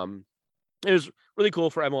 It was really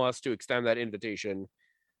cool for MLS to extend that invitation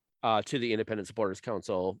to the Independent Supporters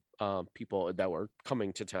Council people that were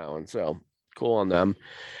coming to town. So cool on them.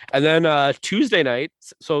 And then Tuesday night,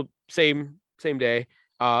 so same day,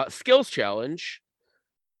 skills challenge,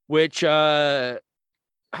 which I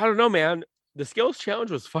don't know, man. The skills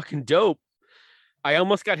challenge was fucking dope. I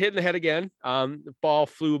almost got hit in the head again. The ball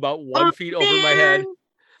flew about 1 feet over my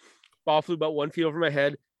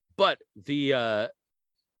head. But the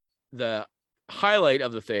highlight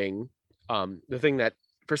of the thing that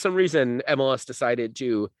for some reason MLS decided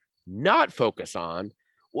to not focus on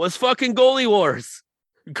was fucking goalie wars.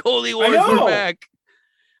 Goalie wars were back.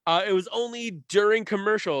 It was only during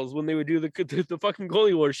commercials when they would do the fucking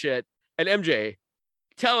goalie wars shit. And MJ,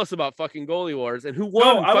 tell us about fucking goalie wars and who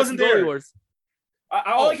won. No, I wasn't there. Goalie wars.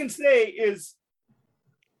 All I can say is,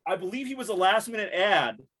 I believe he was a last-minute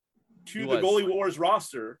ad to the Goalie Wars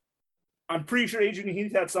roster. I'm pretty sure Adrian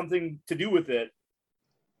Heath had something to do with it.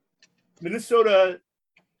 Minnesota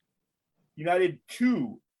United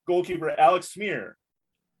 2 goalkeeper Alex Smear.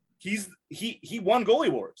 He won Goalie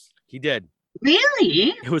Wars. He did.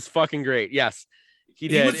 Really? It was fucking great. Yes, he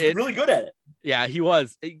did. He was really good at it. Yeah, he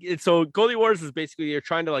was. So Goalie Wars is basically you're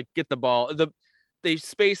trying to like get the ball. They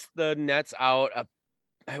space the nets out.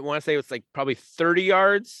 I want to say it's like probably 30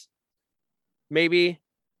 yards, maybe.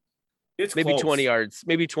 It's maybe close. 20 yards,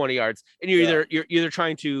 and you're either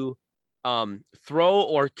trying to throw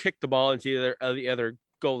or kick the ball into the other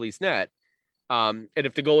goalie's net. And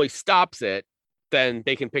if the goalie stops it, then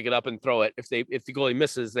they can pick it up and throw it. If the goalie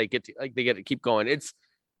misses, they get to keep going.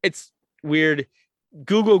 It's weird.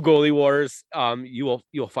 Google Goalie Wars.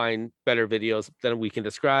 You'll find better videos than we can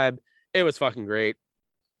describe. It was fucking great.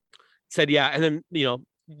 Said yeah, and then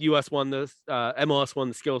MLS won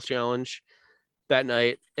the skills challenge that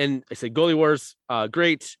night, and I said Goalie Wars,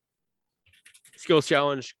 great. Skills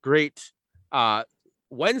challenge, great.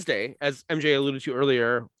 Wednesday, as MJ alluded to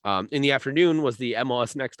earlier, in the afternoon was the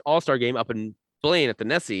MLS Next All-Star game up in Blaine at the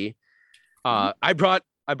Nessie. I brought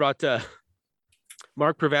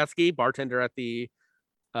Mark Pravatsky, bartender at the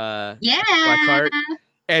Black Heart,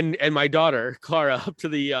 and my daughter Clara up to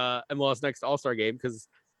the MLS Next All-Star game because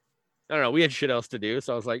I don't know, we had shit else to do,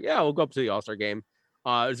 so I was like, yeah, we'll go up to the All-Star game.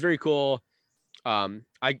 It was very cool.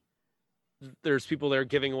 There's people there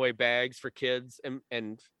giving away bags for kids,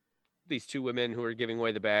 and these 2 women who are giving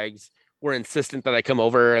away the bags were insistent that I come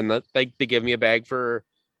over and they give me a bag for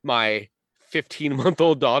my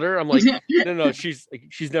 15-month-old daughter. I'm like, no, she's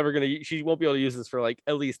never she won't be able to use this for like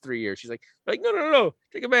at least 3 years. She's like, no,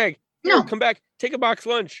 take a bag. No, come back, take a box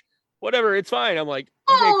lunch, whatever, it's fine. I'm like,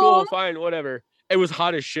 okay, cool, fine, whatever. It was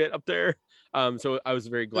hot as shit up there. So I was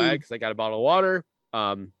very glad because I got a bottle of water.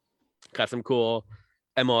 Got some cool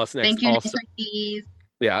MLS Next All-Star.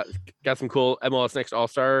 Yeah, got some cool MLS Next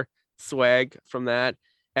All-Star swag from that.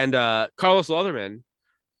 And Carlos Leatherman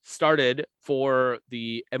started for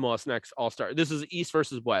the MLS Next All-Star. This is East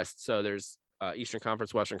versus West. So there's Eastern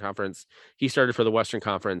Conference, Western Conference. He started for the Western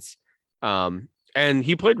Conference. And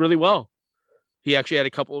he played really well. He actually had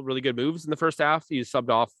a couple of really good moves in the first half. He was subbed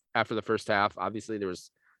off after the first half. Obviously, there was,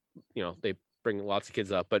 they bring lots of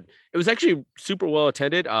kids up, but it was actually super well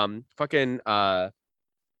attended.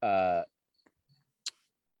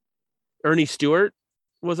 Ernie Stewart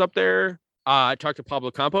was up there. I talked to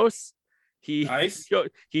Pablo Campos. Nice.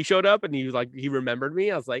 He showed up and he was like, he remembered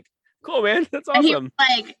me. I was like, cool, man. That's And he was awesome.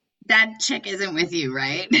 like, that chick isn't with you,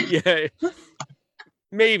 right? Yeah.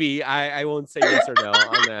 Maybe. I won't say yes or no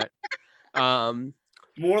on that.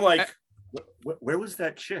 More like, where was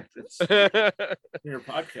that chick that's in your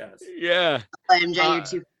podcast? Yeah. MJ, you're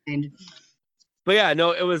too kind. But yeah,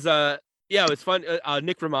 no, it was it was fun.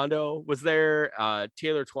 Nick Raimondo was there. Not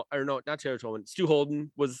Taylor Twellman. Stu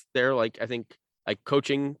Holden was there. Like I think like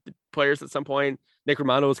coaching the players at some point. Nick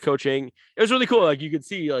Raimondo was coaching. It was really cool. Like you could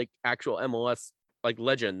see like actual MLS like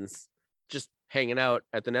legends just hanging out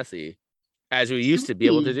at the Nessie as we used to be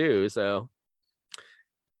able to do. So,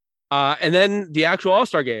 and then the actual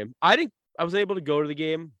All-Star game. I was able to go to the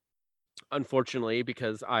game, unfortunately,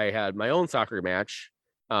 because I had my own soccer match.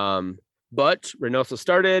 But Reynoso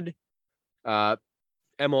started.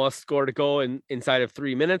 MLS scored a goal inside of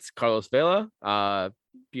 3 minutes. Carlos Vela,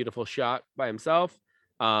 beautiful shot by himself.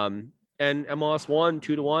 And MLS won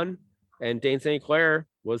 2-1. And Dane St. Clair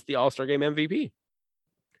was the All-Star Game MVP.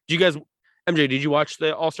 Did you guys, MJ? Did you watch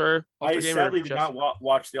the All-Star I game? sadly did not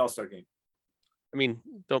watch the All-Star game. I mean,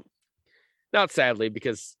 not sadly,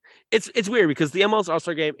 because it's weird because the MLS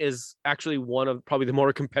All-Star Game is actually one of probably the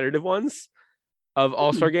more competitive ones of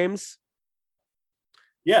All-Star games.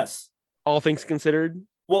 Yes. All things considered.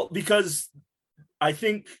 Well, because I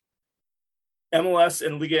think MLS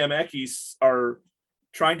and Liga MX are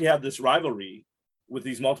trying to have this rivalry with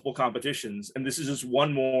these multiple competitions. And this is just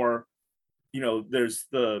one more, there's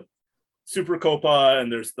the Supercopa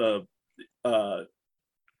and there's the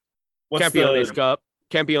Campeones Cup,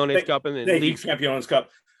 and then Leagues. Campeones Cup.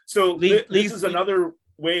 So this is another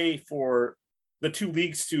way for the two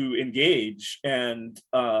leagues to engage. And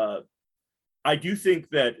I do think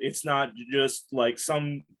that it's not just like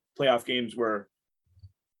some playoff games where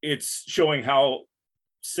it's showing how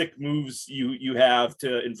sick moves you have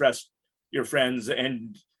to impress your friends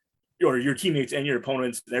and or your teammates and your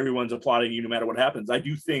opponents, and everyone's applauding you no matter what happens. I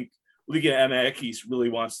do think Liga MX really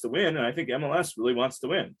wants to win, and I think MLS really wants to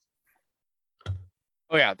win.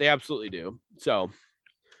 Oh yeah, they absolutely do. So,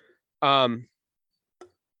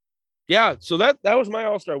 yeah. So that was my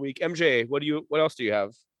All-Star week. MJ, what else do you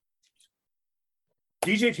have?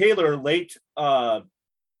 DJ Taylor late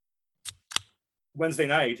Wednesday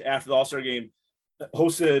night after the All-Star game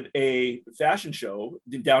hosted a fashion show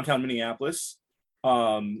in downtown Minneapolis.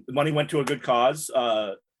 The money went to a good cause.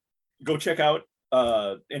 Go check out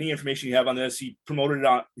any information you have on this. He promoted it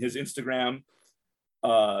on his Instagram.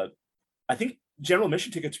 I think general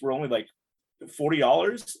admission tickets were only like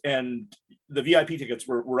 $40 and the VIP tickets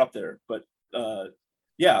were up there. But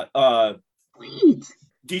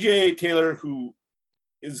DJ Taylor, who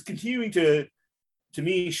is continuing to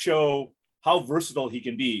me show how versatile he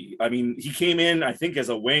can be. I mean, he came in, I think, as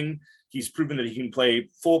a wing. He's proven that he can play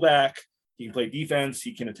fullback, he can play defense,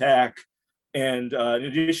 he can attack. And in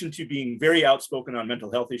addition to being very outspoken on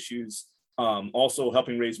mental health issues, also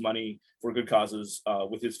helping raise money for good causes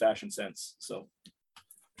with his fashion sense. So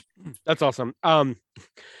that's awesome. I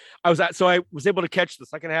was able to catch the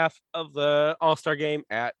second half of the All-Star game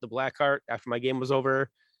at the Black Heart after my game was over.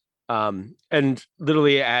 And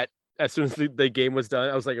literally as soon as the game was done,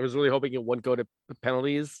 I was really hoping it wouldn't go to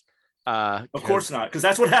penalties. Of course not, because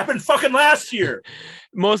that's what happened fucking last year.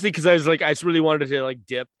 Mostly because I was I just really wanted to like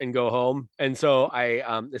dip and go home. And so I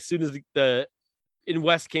as soon as the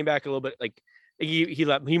West came back a little bit, like he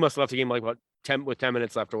must have left the game like about 10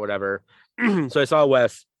 minutes left or whatever. So I saw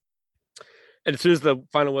West. And as soon as the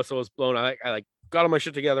final whistle was blown, I got all my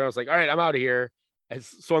shit together. I was like, all right, I'm out of here. I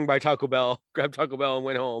swung by Taco Bell, grabbed Taco Bell, and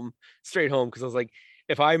went straight home. Because I was like,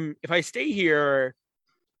 if I stay here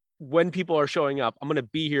when people are showing up, I'm going to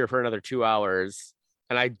be here for another 2 hours.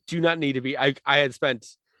 And I do not need to be. I had spent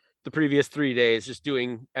the previous 3 days just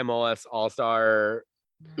doing MLS All-Star,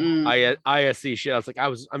 ISC shit. I was like, I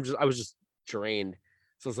was just drained.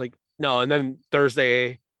 So I was like, no. And then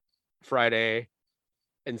Thursday, Friday,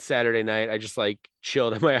 and Saturday night, I just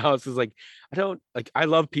chilled at my house. It was I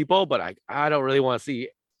love people, but I don't really want to see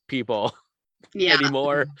people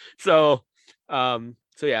anymore. So it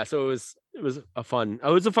was a fun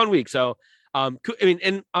week. So I mean,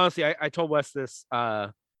 and honestly, I told Wes this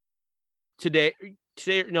today,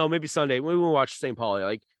 no, maybe Sunday when we watched St.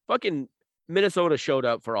 Pauli, fucking Minnesota showed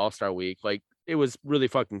up for All-Star week. It was really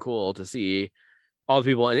fucking cool to see all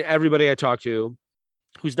the people, and everybody I talked to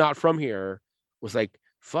who's not from here was like,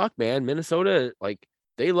 fuck man, Minnesota,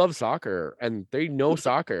 they love soccer and they know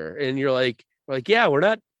soccer. And you're we're yeah, we're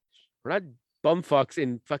not bumfucks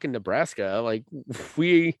in fucking Nebraska.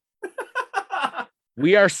 We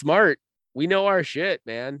are smart we know our shit,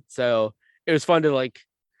 man. So it was fun to like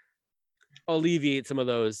alleviate some of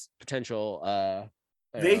those potential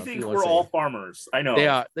They think we're all farmers. I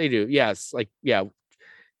know. They do. Yes. Like, yeah.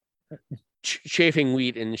 Chafing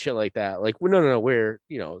wheat and shit like that. Like, no. We're,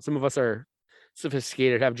 some of us are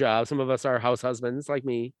sophisticated, have jobs. Some of us are house husbands like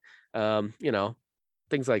me.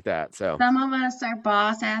 Things like that. So some of us are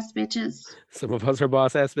boss ass bitches. Some of us are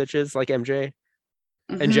boss ass bitches like MJ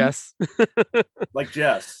and Jess. Like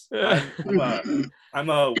Jess. I'm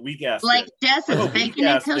a weak ass. Like bitch. Jess is faking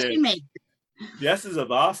it till she makes it. Jess is a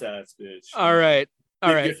boss ass bitch. All right.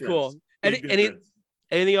 Difference. Cool.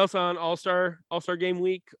 Anything else on All-Star game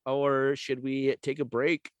week, or should we take a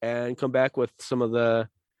break and come back with some of the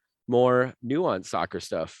more nuanced soccer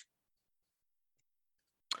stuff?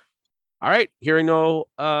 All right. Hearing no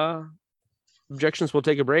objections, we'll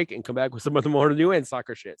take a break and come back with some of the more nuanced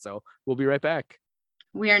soccer shit. So we'll be right back.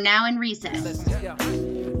 We are now in recess.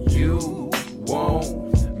 You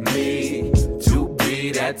want me to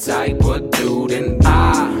be that type of dude, and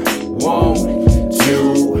I want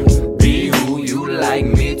to be who you like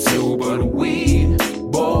me to, but we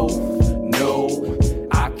both know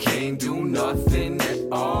I can't do nothing at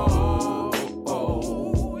all.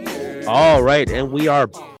 All right, and we are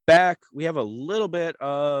back. We have a little bit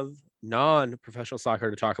of non-professional soccer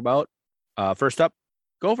to talk about. First up,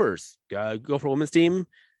 Gophers. Gopher women's team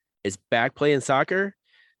is back playing soccer.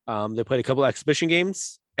 They played a couple of exhibition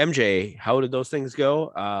games. MJ, how did those things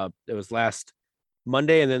go? It was last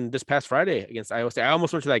Monday and then this past Friday against Iowa State. I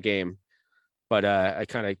almost went to that game, but I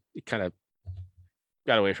kind of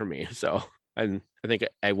got away from me. So I think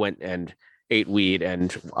I went and ate weed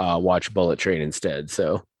and watched Bullet Train instead.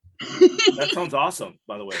 So that sounds awesome.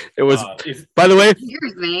 By the way, it was. By the way,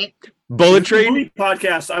 cheers, mate. Bullet Train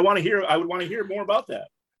podcast. I would want to hear more about that.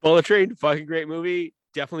 Bullet Train, fucking great movie.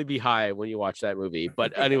 Definitely be high when you watch that movie.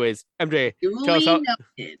 But anyways, MJ,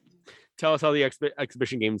 tell us how the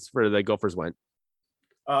exhibition games for the Gophers went.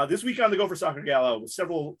 This week on the Gopher Soccer Gala, with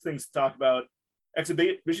several things to talk about.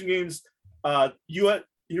 Exhibition games.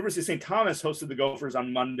 University of St. Thomas hosted the Gophers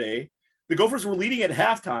on Monday. The Gophers were leading at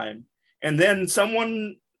halftime, and then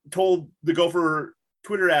someone told the Gopher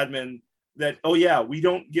Twitter admin that, oh yeah, we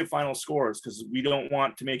don't give final scores because we don't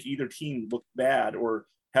want to make either team look bad or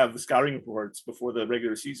have the scouting reports before the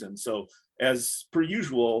regular season. So as per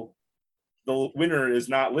usual, the winner is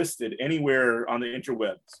not listed anywhere on the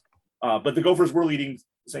interwebs. But the Gophers were leading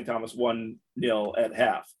St. Thomas 1-0 at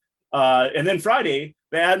half. And then Friday,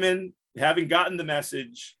 the admin, having gotten the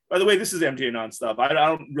message, by the way, this is MJ Non stuff. I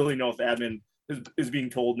don't really know if the admin is being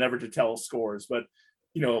told never to tell scores, but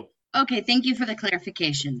Okay, thank you for the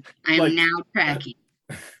clarification. I am now tracking.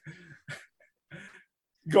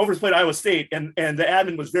 Gophers played Iowa State, and the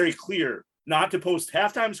admin was very clear not to post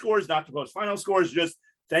halftime scores, not to post final scores, just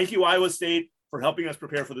thank you, Iowa State, for helping us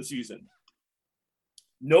prepare for the season.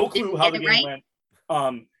 No clue how the game went.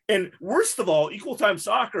 And worst of all, Equal Time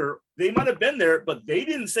Soccer, they might have been there, but they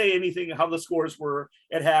didn't say anything how the scores were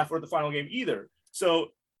at half or the final game either. So,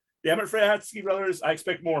 damn it, Fratsky brothers, I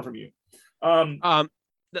expect more from you.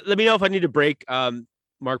 Let me know if I need to break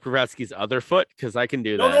Mark Pravatsky's other foot, because I can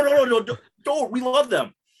do that. No, don't. We love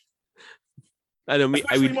them. I know we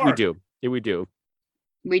do. Yeah, we do.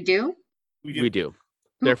 We do? We do.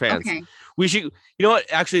 They're fans. Okay. We should, you know what?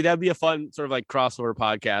 Actually, that'd be a fun sort of like crossover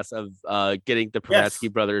podcast of getting the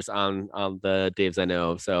Pravatsky brothers on the Daves I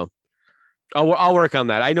Know. So I'll work on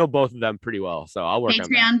that. I know both of them pretty well, so I'll work on that.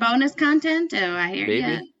 Patreon bonus content? Oh, I hear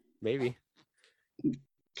you. Maybe.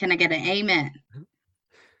 Can I get an amen?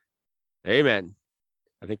 Amen.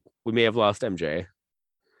 I think we may have lost MJ.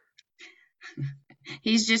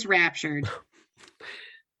 He's just raptured.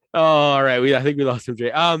 All right. I think we lost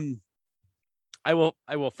MJ. I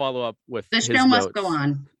will follow up with the show must go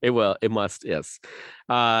on. It will. It must. Yes.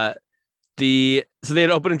 So they had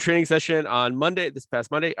an opening training session on Monday, this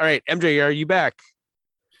past Monday. All right, MJ, are you back?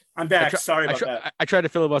 I'm back. Sorry about that. I tried to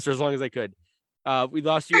filibuster as long as I could. We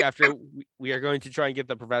lost you after we are going to try and get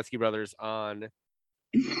the Pravatsky brothers on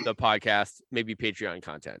the podcast, maybe Patreon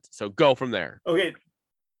content. So go from there. Okay.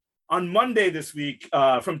 On Monday this week,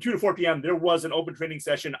 from 2 to 4 p.m., there was an open training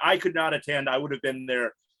session. I could not attend. I would have been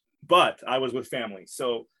there, but I was with family.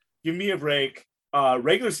 So give me a break.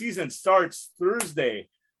 Regular season starts Thursday,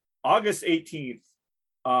 August 18th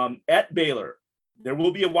at Baylor. There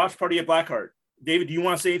will be a watch party at Blackheart. David, do you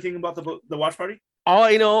want to say anything about the watch party? All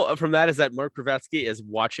I know from that is that Mark Pravatsky is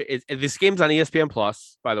watching. This game's on ESPN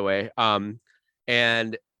Plus, by the way.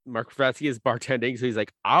 And Mark Pravatsky is bartending, so he's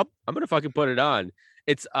like, I'm gonna fucking put it on.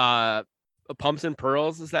 It's Pumps and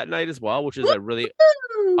Pearls is that night as well, which is a really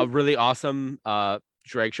awesome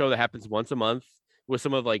drag show that happens once a month with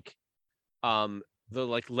some of like the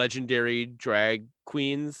like legendary drag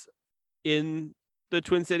queens in the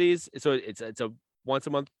Twin Cities. So it's a once a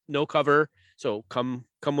month no cover. So come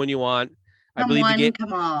when you want. I Come believe the one, game.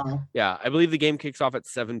 come all. Yeah, I believe the game kicks off at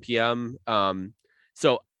 7 p.m.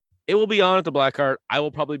 So it will be on at the Black Heart. I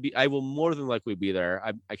will more than likely be there.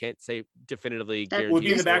 I can't say definitively guarantee. Will it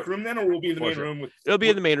be in the back room then, or will it be in the main room? It'll be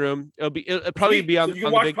in the main room. It'll probably be on. So you can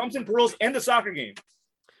on watch the big, Pumps and Pearls and the soccer game.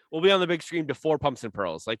 We'll be on the big screen before Pumps and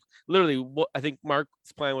Pearls. Like literally, I think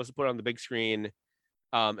Mark's plan was to put it on the big screen,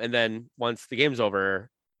 and then once the game's over,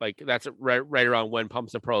 like that's right around when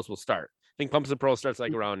Pumps and Pearls will start. I think Pumps and Pearls starts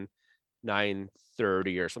like around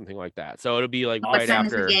 9:30 or something like that. So it'll be like right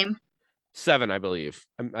after the game? 7, I believe.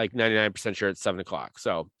 I'm like 99% sure it's 7:00.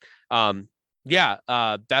 So,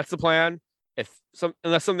 that's the plan.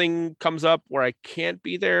 Unless something comes up where I can't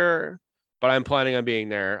be there, but I'm planning on being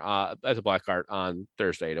there at the Black Heart on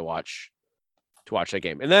Thursday to watch that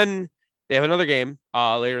game. And then they have another game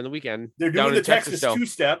later in the weekend. They're doing the Texas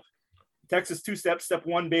two-step. Texas two-step, step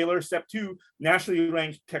 1, Baylor, step 2, nationally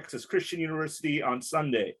ranked Texas Christian University on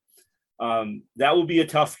Sunday. That will be a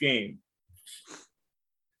tough game.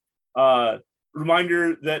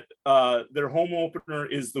 Reminder that their home opener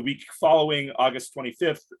is the week following August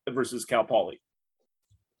 25th versus Cal Poly.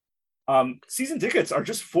 Season tickets are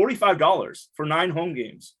just $45 for 9 home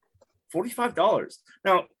games. $45.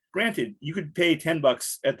 Now, granted, you could pay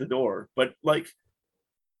 $10 at the door, but like,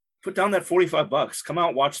 put down that $45. Come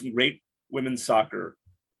out, watch some great women's soccer.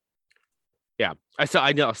 Yeah, I still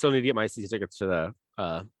need to get my season tickets to the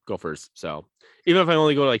Gophers. So even if I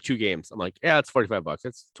only go to like 2 games, I'm like, yeah, it's $45.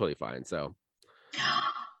 That's totally fine. So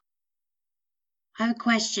I have a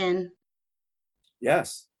question.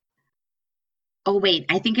 Yes. Oh, wait,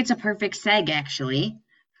 I think it's a perfect seg, actually.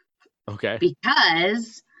 Okay.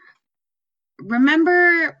 Because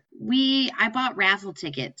remember, I bought raffle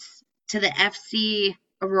tickets to the FC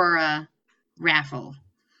Aurora raffle.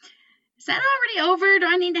 Is that already over? Do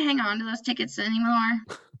I need to hang on to those tickets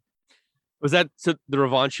anymore? Was that the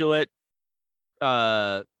Revanchulette?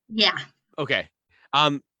 Yeah. Okay.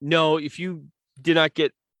 No, if you did not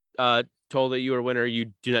get told that you were a winner,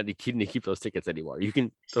 you do not need to keep those tickets anymore. You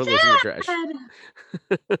can throw those in the trash.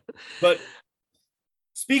 But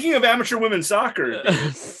speaking of amateur women's soccer,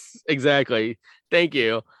 exactly. Thank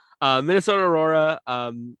you. Minnesota Aurora.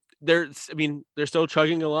 They're still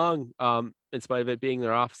chugging along. In spite of it being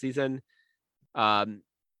their off season. Morgan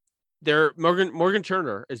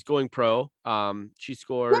Turner is going pro. She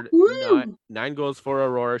scored 9 goals for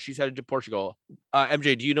Aurora. She's headed to Portugal.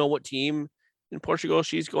 MJ, do you know what team in Portugal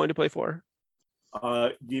she's going to play for?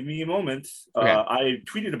 Give me a moment. Okay. I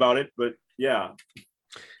tweeted about it, but yeah.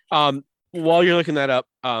 While you're looking that up,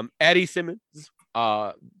 Addie Simmons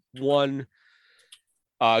won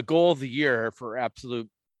goal of the year for absolute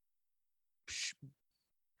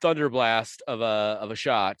thunderblast of a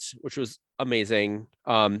shot, which was amazing.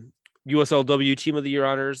 USLW Team of the Year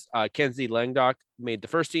honors. Kenzie Langdock made the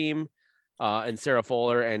first team, and Sarah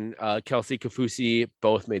Fuller and Kelsey Kafusi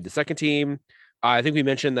both made the second team. I think we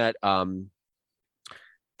mentioned that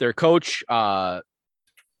their coach was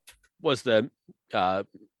the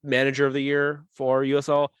manager of the year for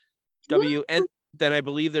USLW, and then I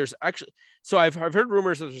believe there's actually. So I've heard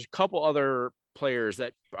rumors that there's a couple other players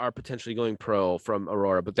that are potentially going pro from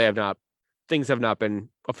Aurora, but things have not been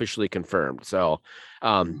officially confirmed. So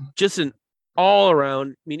just an all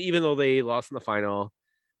around, even though they lost in the final,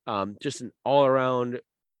 just an all around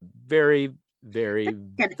very, very,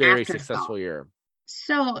 very successful year.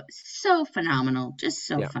 So phenomenal. Just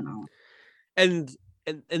so phenomenal. And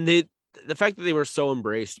the fact that they were so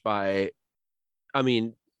embraced by,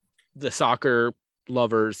 the soccer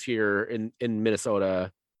lovers here in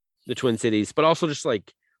Minnesota, the Twin Cities, but also just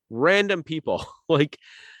like random people,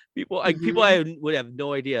 people I would have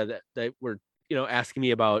no idea that were, asking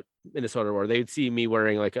me about Minnesota Aurora. They'd see me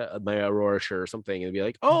wearing like my Aurora shirt or something and be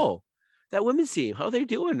like, oh, that women's team, how are they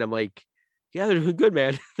doing? And I'm like, yeah, they're doing good,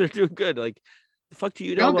 man. They're doing good. Like, the fuck do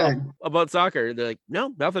you know about soccer? They're like,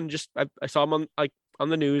 no, nothing. Just I saw them on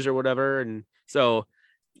the news or whatever. And so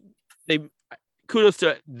kudos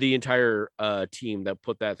to the entire team that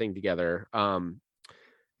put that thing together. And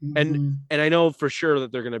I know for sure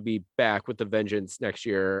that they're going to be back with the vengeance next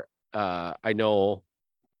year. I know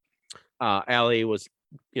Allie was,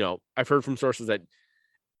 I've heard from sources that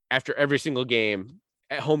after every single game,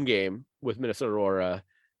 at home game with Minnesota Aurora,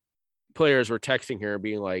 players were texting her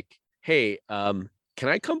being like, hey, can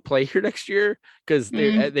I come play here next year? Because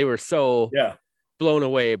they were so blown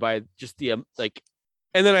away by just the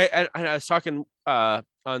and then I was talking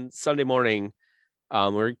on Sunday morning,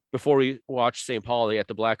 before we watched St. Pauli at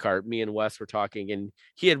the Black Heart, me and Wes were talking, and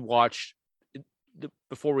he had watched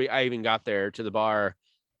before I even got there to the bar,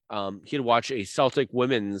 he had watched a Celtic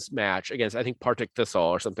women's match against, I think, Partick Thistle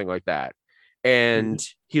or something like that. And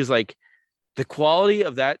he was like, the quality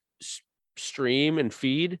of that stream and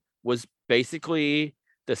feed was basically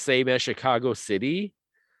the same as Chicago City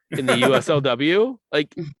in the USLW.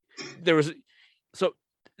 Like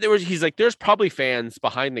he's like, there's probably fans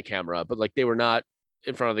behind the camera, but like they were not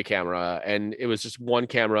in front of the camera. And it was just one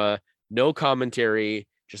camera, no commentary,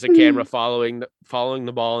 just a camera following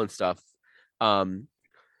the ball and stuff. And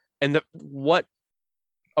what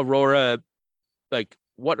Aurora's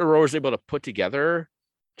able to put together in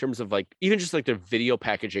terms of like, even just like their video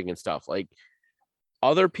packaging and stuff, like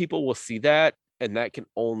other people will see that and that can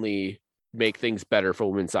only make things better for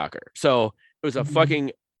women's soccer. So it was a fucking,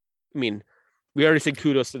 I mean, we already said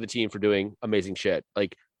kudos to the team for doing amazing shit,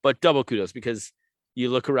 like, but double kudos, because you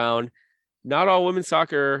look around, not all women's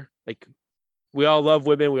soccer, like we all love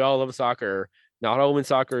women, we all love soccer. Not all women's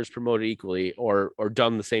soccer is promoted equally or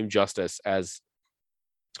done the same justice as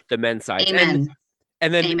the men's side. Amen.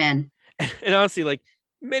 And then, amen. And honestly, like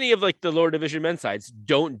many of like the lower division men's sides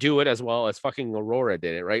don't do it as well as fucking Aurora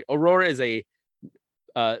did it, right? Aurora is a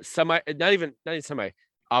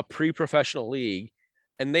pre-professional league,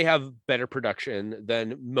 and they have better production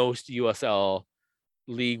than most USL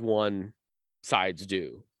League One sides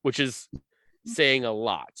do, which is saying a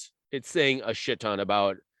lot. It's saying a shit ton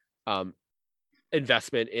about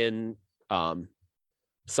investment in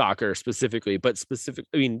soccer specifically, but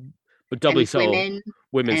doubly so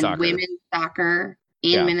women's soccer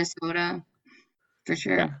in Minnesota for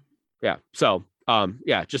sure. Yeah. So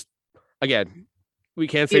just again, we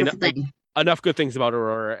can't say enough good things about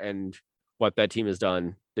Aurora and what that team has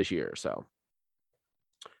done this year. So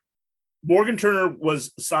Morgan Turner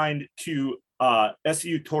was signed to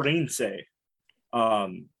SU Torrense,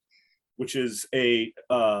 which is a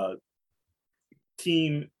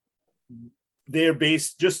team. They're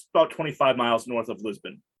based just about 25 miles north of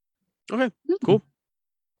Lisbon. Okay, cool.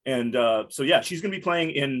 And she's going to be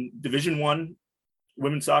playing in Division 1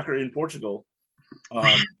 women's soccer in Portugal,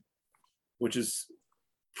 which is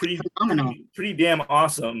pretty damn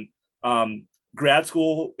awesome. Grad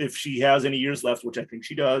school, if she has any years left, which I think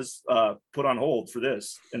she does, put on hold for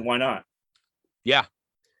this. And why not? Yeah.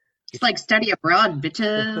 It's like study abroad,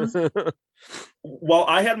 bitches. Well,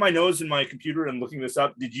 I had my nose in my computer and looking this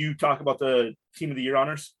up. Did you talk about the Team of the Year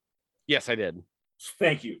honors? Yes, I did.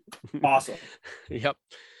 Thank you. Awesome. Yep.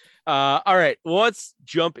 All right. Well, let's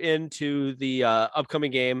jump into the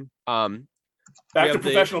upcoming game. Back to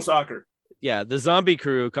professional soccer. Yeah, the Zombie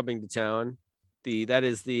Crew coming to town. That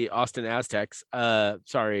is the Austin Aztecs.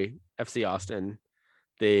 FC Austin.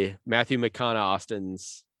 The Matthew McConaughey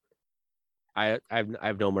Austins. I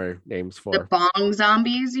have no more names for the Bong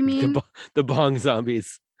Zombies. You mean the Bong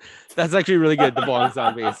Zombies? That's actually really good. The Bong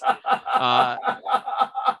Zombies.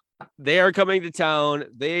 They are coming to town.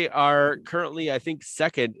 They are currently, I think,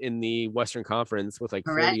 second in the Western Conference with like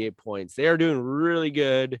 48 points. They are doing really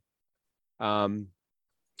good. And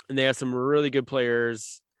they have some really good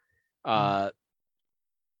players. Starting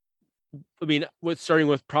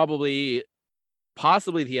with possibly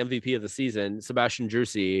the MVP of the season, Sebastian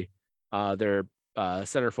Drusi, their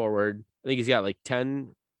center forward. I think he's got like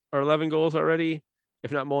 10 or 11 goals already,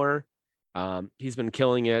 if not more. He's been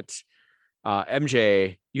killing it.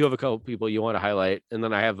 MJ, you have a couple people you want to highlight, and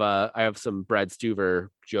then I have some Brad Stuver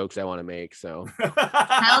jokes I want to make. So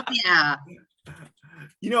hell yeah.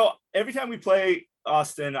 Every time we play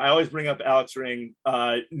Austin, I always bring up Alex Ring.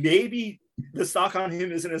 Maybe the stock on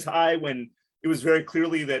him isn't as high when it was very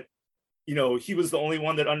clearly that he was the only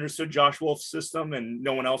one that understood Josh Wolf's system and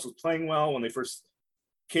no one else was playing well when they first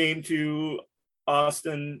came to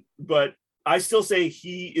Austin. But I still say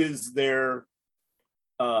he is their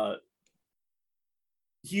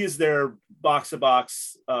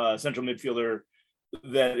box-to-box central midfielder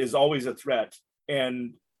that is always a threat.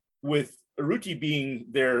 And with Urruti being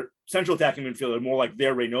their central attacking midfielder, more like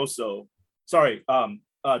their Reynoso.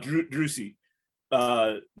 Drusi.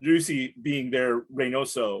 Drusi being their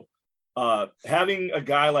Reynoso. Having a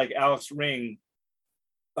guy like Alex Ring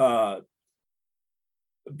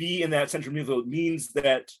be in that central midfield means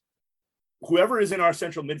that whoever is in our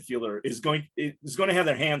central midfielder is going to have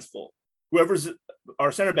their hands full. Whoever's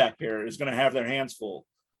our center back pair is going to have their hands full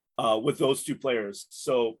with those two players.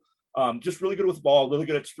 So just really good with the ball, really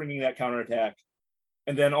good at springing that counterattack.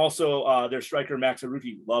 And then also their striker, Max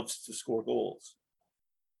Urruti, loves to score goals.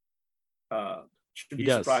 Should be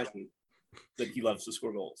surprising that he loves to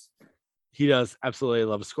score goals. He does absolutely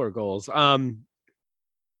love to score goals. That's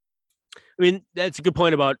a good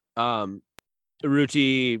point about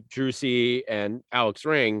Urruti, Drusi, and Alex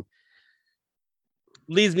Ring.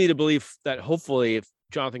 leads me to believe that hopefully if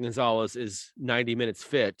Jonathan Gonzalez is 90 minutes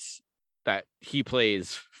fit, that he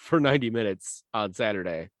plays for 90 minutes on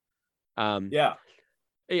Saturday. Yeah.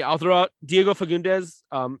 Hey, I'll throw out Diego Fagundes,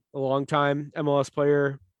 a long time MLS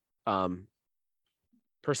player,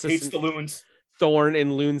 persistent Hates the Loons. thorn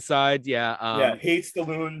in Loon's side. Yeah. Hates the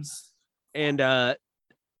Loons. And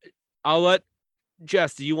I'll let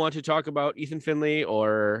Jess, do you want to talk about Ethan Finley,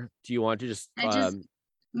 or do you want to just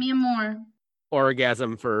me and more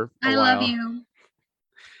orgasm for a I while? love you.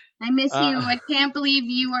 I miss you. I can't believe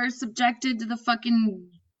you are subjected to the fucking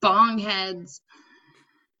bong heads.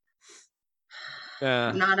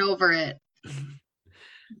 I'm not over it.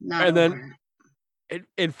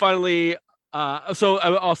 And finally, so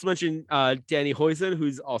I also mentioned Danny Hoysen,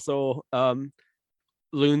 who's also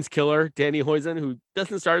Loon's killer. Danny Hoysen, who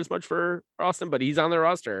doesn't start as much for Austin, but he's on the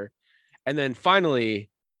roster. And then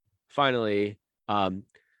finally,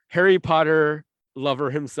 Harry Potter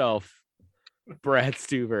lover himself, Brad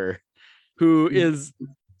Stuver, who is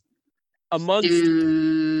amongst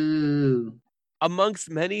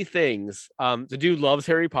many things. The dude loves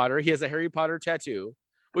Harry Potter. He has a Harry Potter tattoo,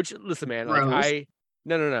 which, listen, man,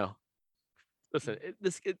 no. Listen,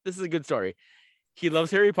 this is a good story. He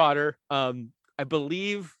loves Harry Potter. I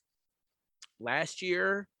believe last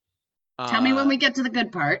year. Tell me when we get to the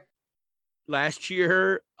good part. Last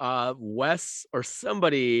year, Wes or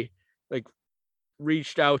somebody like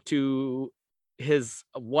reached out to his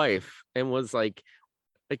wife and was like,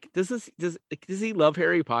 does he love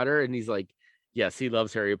Harry Potter? And he's like, yes, he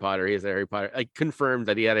loves Harry Potter. He has a Harry Potter. I confirmed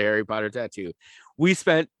that he had a Harry Potter tattoo. We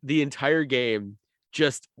spent the entire game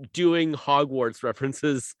just doing Hogwarts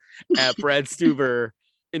references at Brad Stuver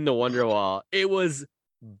in the Wonderwall. It was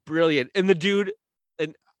brilliant. And the dude,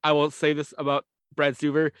 and I won't say this about Brad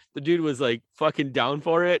Stuver, the dude was like fucking down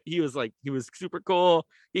for it. He was super cool.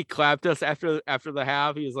 He clapped us after the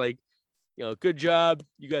half. He was like, good job.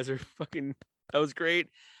 You guys are fucking, that was great.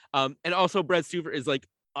 And also Brad Stuver is like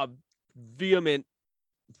a vehemently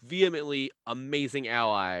amazing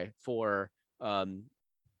ally for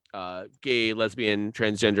gay, lesbian,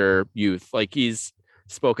 transgender youth. Like he's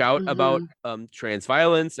spoke out about trans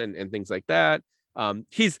violence and things like that. Brad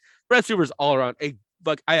Stuver's all around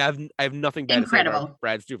I have nothing bad to say about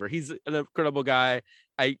Brad Stuver. He's an incredible guy.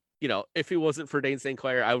 If he wasn't for Dane St.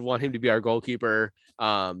 Clair, I would want him to be our goalkeeper.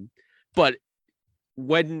 But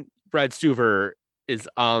when Brad Stuver is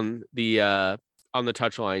on the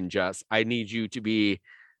touchline, Jess, I need you to be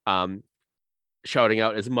shouting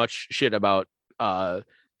out as much shit about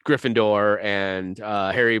Gryffindor and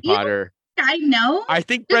Harry Potter. I know. I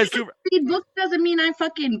think Brad Stuver read books doesn't mean I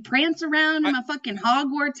fucking prance around in my fucking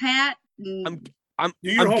Hogwarts hat. Do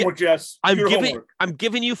your homework, Jess. I'm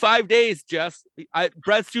giving you 5 days, Jess.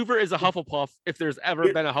 Brad Stuver is a Hufflepuff. If there's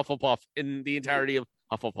ever been a Hufflepuff in the entirety of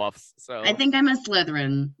Hufflepuffs, so I think I'm a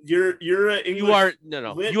Slytherin. You're an English. You are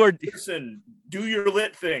no. Lit you are. Listen, do your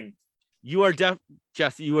lit thing. You are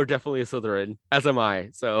Jess. You are definitely a Slytherin, as am I.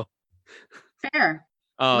 So fair.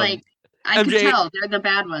 I can tell they're the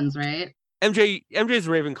bad ones, right? MJ's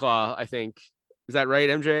Ravenclaw, I think. Is that right,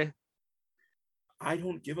 MJ? I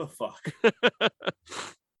don't give a fuck.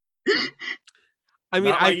 I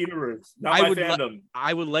mean, not my universe, not my fandom.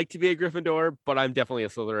 I would like to be a Gryffindor, but I'm definitely a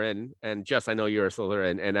Slytherin. And Jess, I know you're a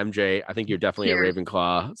Slytherin, and MJ, I think you're definitely a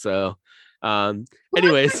Ravenclaw. So,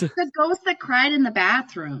 anyways, the ghost that cried in the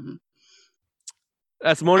bathroom.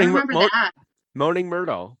 That's Moaning Myrtle.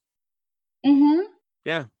 Mm-hmm.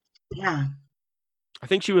 Yeah. Yeah. I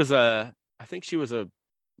think she was a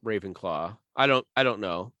Ravenclaw. I don't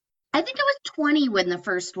know. I think it was 20 when the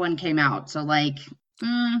first one came out. So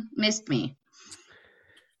missed me.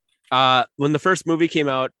 When the first movie came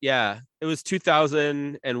out, yeah, it was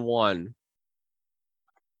 2001.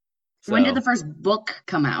 So, when did the first book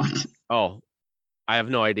come out? Oh, I have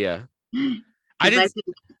no idea.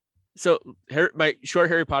 So my short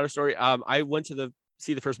Harry Potter story. I went to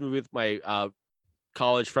see the first movie with my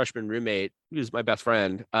college freshman roommate, who was my best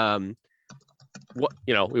friend.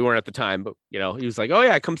 We weren't at the time, but he was like, "Oh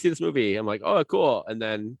yeah, come see this movie." I'm like, "Oh, cool." And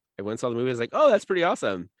then I went and saw the movie. I was like, "Oh, that's pretty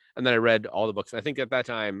awesome." And then I read all the books. And I think at that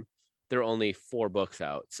time there were only 4 books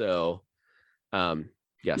out. So,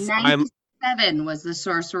 yes, 97 was the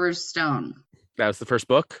Sorcerer's Stone. That was the first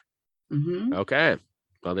book. Mm-hmm. Okay,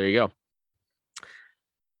 well there you go.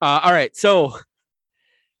 All right. So,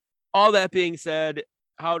 all that being said,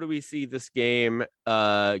 how do we see this game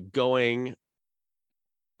going?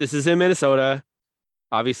 This is in Minnesota.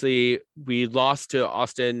 Obviously, we lost to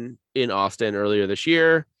Austin in Austin earlier this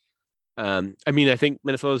year. I think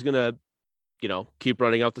Minnesota's going to, keep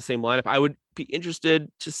running out the same lineup. I would be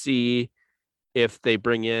interested to see if they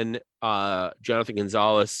bring in Jonathan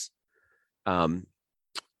Gonzalez in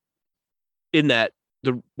that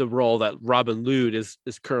the role that Robin Lod is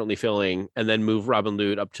currently filling, and then move Robin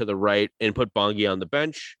Lod up to the right and put Bongi on the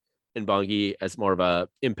bench, and Bongi as more of a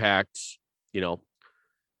impact,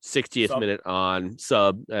 60th minute on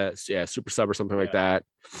sub, super sub or something like that.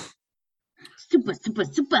 Super.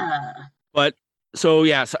 But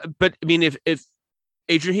but I mean, if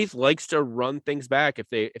Adrian Heath likes to run things back, if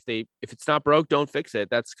it's not broke, don't fix it.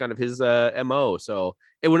 That's kind of his MO. So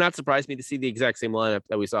it would not surprise me to see the exact same lineup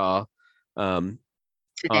that we saw on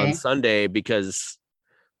Sunday, because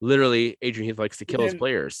literally Adrian Heath likes to kill his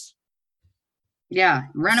players. Yeah,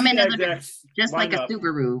 run them into the just like a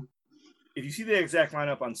Subaru. If you see the exact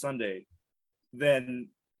lineup on Sunday, then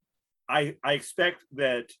I expect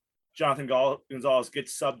that Jonathan Gonzalez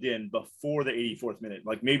gets subbed in before the 84th minute.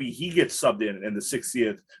 Like maybe he gets subbed in the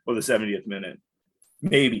 60th or the 70th minute.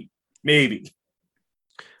 Maybe.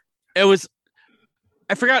 I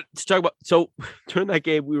forgot to talk about, so during that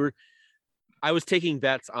game, I was taking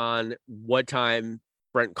bets on what time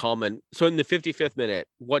Brent Coleman. So in the 55th minute,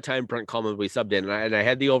 what time Brent Coleman would be subbed in. And I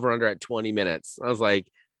had the over under at 20 minutes. I was like,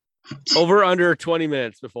 over under 20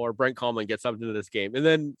 minutes before Brent Coleman gets subbed into this game. And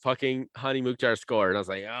then fucking Hani Mukhtar scored. And I was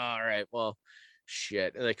like, oh, all right, well,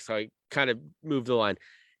 shit. And so I kind of moved the line.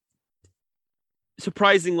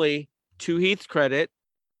 Surprisingly, to Heath's credit,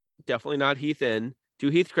 definitely not Heath in. To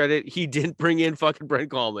Heath's credit, he didn't bring in fucking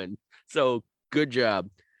Brent Coleman. So good job.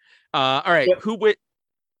 All right, who went?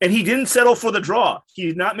 And he didn't settle for the draw. He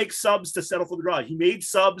did not make subs to settle for the draw. He made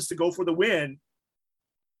subs to go for the win.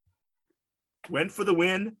 Went for the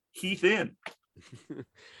win. Heath in.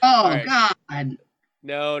 Oh, right. God.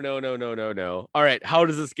 No. All right, how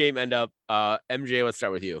does this game end up? MJ, let's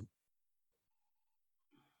start with you.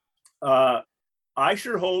 I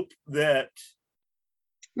sure hope that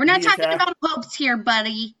we're not talking about hopes here,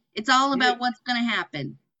 buddy. It's all about what's going to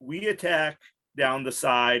happen. We attack down the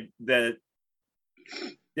side that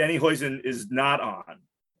Danny Huijsen is not on.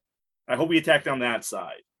 I hope we attack down that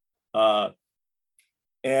side.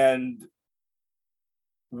 And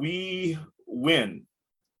we win.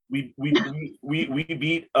 We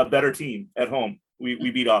beat a better team at home.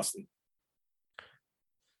 We beat Austin.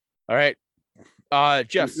 All right.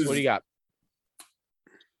 Jess, what do you got?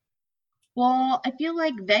 Well, I feel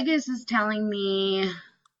like Vegas is telling me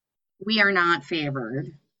we are not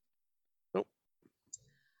favored. Nope.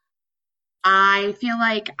 I feel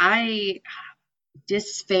like I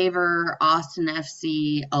disfavor Austin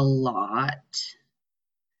FC a lot.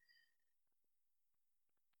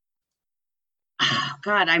 Oh,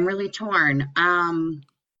 God, I'm really torn.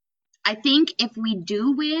 I think if we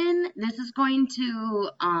do win, this is going to,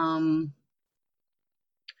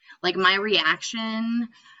 like, my reaction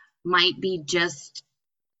might be just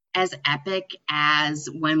as epic as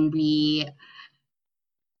when we,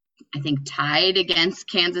 I think, tied against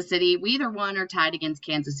Kansas City. We either won or tied against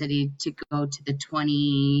Kansas City to go to the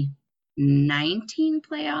 2019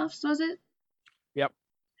 playoffs, was it? Yep.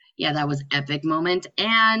 Yeah, that was epic moment.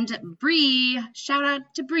 And Bree, shout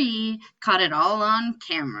out to Bree, caught it all on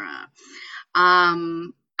camera.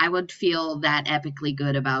 I would feel that epically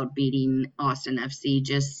good about beating Austin FC.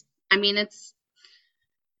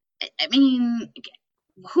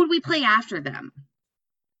 Who do we play after them?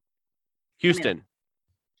 Houston.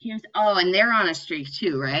 And they're on a streak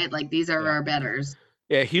too, right? Like, these are our betters.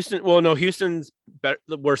 Yeah, Houston. Well, no, Houston's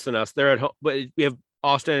worse than us. They're at home, but we have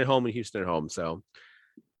Austin at home and Houston at home. So,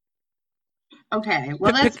 okay,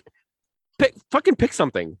 well, pick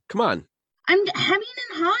something. Come on. I'm hemming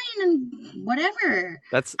and hawing and whatever.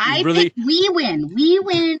 Think we win. We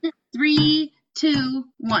win 3, 2,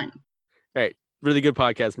 1. All right. Really good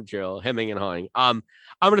podcast material, hemming and hawing. I'm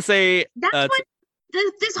gonna say that's what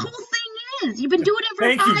this whole thing is. You've been doing it for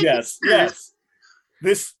Thank 5 you, Jess. years.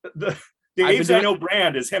 Yes. The Abe's I Know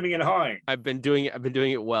brand is hemming and hawing. I've been doing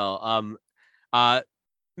it well.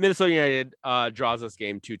 Minnesota United draws this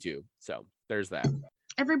game 2-2. So there's that.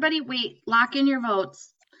 Everybody, wait, lock in your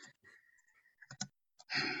votes.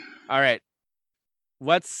 All right.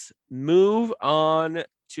 Let's move on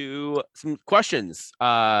to some questions.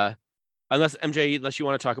 Unless you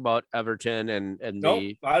want to talk about Everton and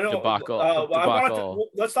the debacle.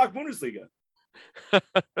 Let's talk Bundesliga. All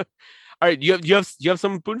right, you have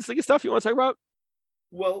some Bundesliga stuff you want to talk about?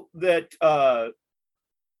 Well, that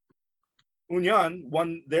Union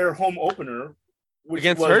won their home opener, which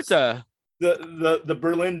against was Hertha, the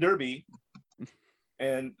Berlin Derby,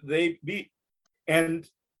 and they beat. And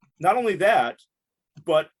not only that,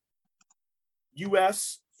 but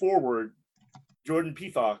U.S. forward Jordan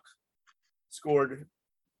Pithok scored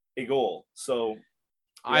a goal. So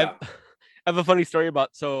have a funny story about.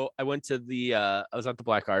 So I went to I was at the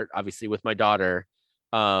Black Art, obviously, with my daughter,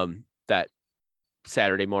 that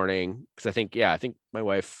Saturday morning because I think my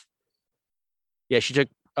wife, she took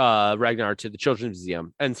Ragnar to the Children's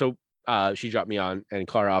Museum, and so she dropped me on and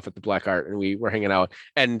Clara off at the Black Art, and we were hanging out,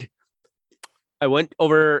 and I went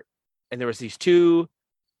over, and there was these two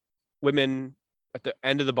women at the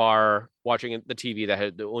end of the bar watching the TV that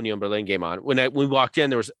had the Union Berlin game on. When we walked in,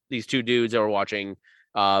 there was these two dudes that were watching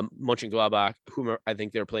Mönchengladbach, whom I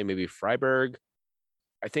think they were playing maybe Freiburg.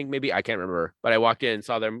 I think maybe, I can't remember, but I walked in and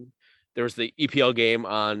saw them. There was the EPL game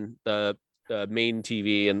on the main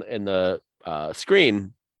TV and the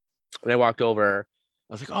screen, and I walked over.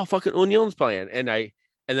 I was like, "Oh, fucking Union's playing!" And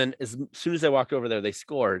then as soon as I walked over there, they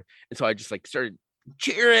scored, and so I just like started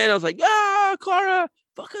cheering. I was like, "Ah, Clara,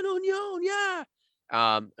 fucking Union, yeah!"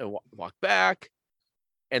 And walked back,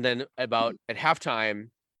 and then about at halftime,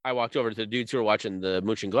 I walked over to the dudes who were watching the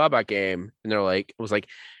Mönchengladbach game, and they're like, "It's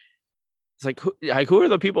like who are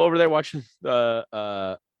the people over there watching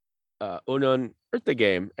the Union Hertha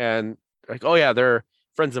game?" And like, "Oh yeah, they're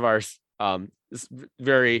friends of ours." This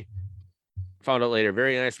very found out later,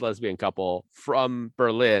 very nice lesbian couple from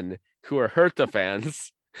Berlin who are Hertha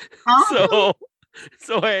fans. Oh.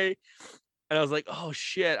 so I was like, "Oh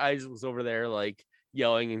shit!" I just was over there like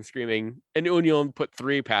yelling and screaming, and Union put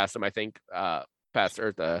 3 past them, I think, past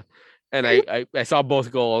Hertha, and I saw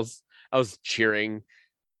both goals. I was cheering.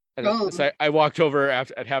 And so I walked over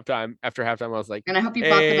after halftime. After halftime, I was like, and I hope you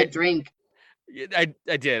bought them a drink. I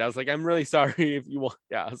did. I was like, "I'm really sorry if you want."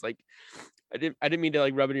 Yeah, I was like, I didn't mean to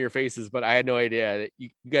like rub it in your faces, but I had no idea that you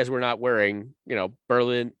guys were not wearing,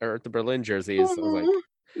 Berlin or the Berlin jerseys. I was like,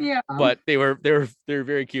 yeah. But they were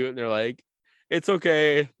very cute, and they're like, "It's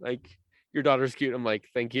okay. Like, your daughter's cute." I'm like,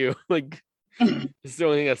 "Thank you." Like, it's the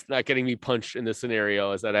only thing that's not getting me punched in this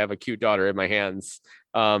scenario is that I have a cute daughter in my hands,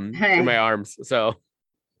 in my arms. So.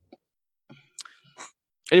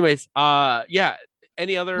 Anyways, yeah.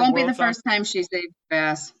 Any other? Won't be the first time she saved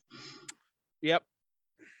Bass. Yep,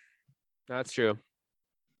 that's true.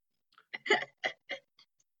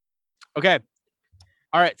 Okay,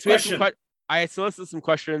 all right. So I solicited some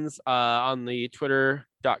questions on the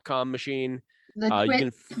Twitter.com machine. You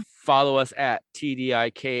can follow us at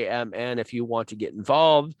TDIKMN if you want to get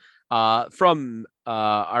involved. From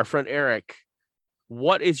our friend Eric,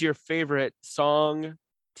 what is your favorite song,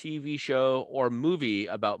 TV show, or movie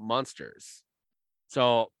about monsters?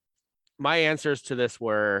 So my answers to this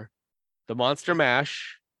were The Monster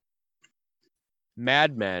Mash,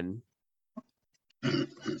 Mad Men,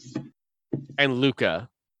 and Luca,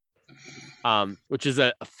 which is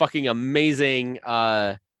a fucking amazing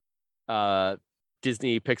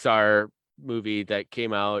Disney Pixar movie that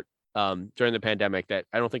came out during the pandemic that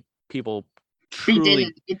I don't think people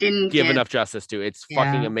truly didn't give enough justice to. It's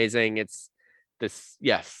fucking amazing. It's this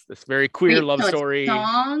very queer love story.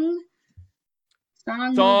 Song,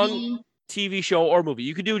 movie, TV show, or movie.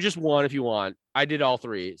 You could do just one if you want. I did all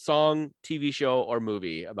 3: song, TV show, or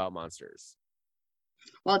movie about monsters.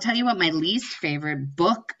 Well, I'll tell you what my least favorite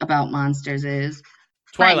book about monsters is.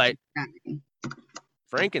 Twilight.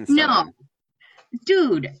 Frankenstein. No,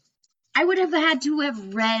 dude, I would have had to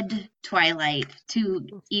have read Twilight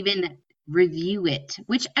to even review it,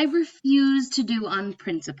 which I refuse to do on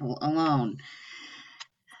principle alone.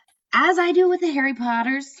 As I do with the Harry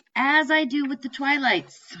Potters, as I do with the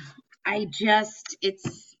Twilights.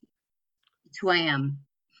 It's who I am.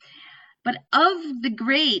 But of the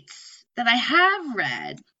greats that I have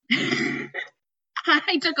read,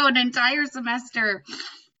 I took an entire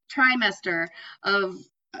trimester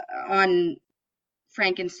on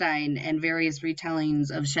Frankenstein and various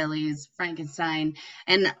retellings of Shelley's Frankenstein.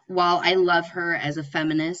 And while I love her as a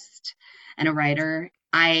feminist and a writer,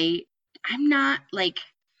 I'm not like,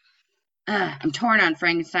 I'm torn on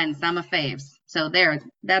Frankenstein. It's not my faves. So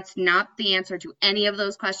that's not the answer to any of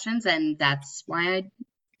those questions, and that's why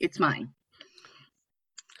it's mine.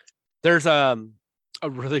 There's a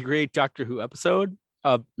really great Doctor Who episode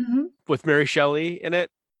with Mary Shelley in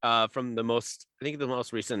it from the most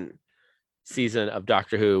recent season of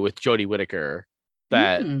Doctor Who with Jodie Whittaker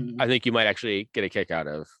that I think you might actually get a kick out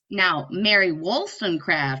of. Now, Mary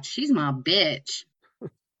Wollstonecraft, she's my bitch.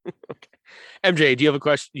 Okay. MJ, do you have a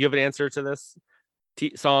question? Do you have an answer to this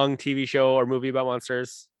song, TV show, or movie about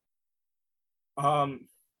monsters?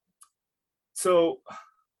 So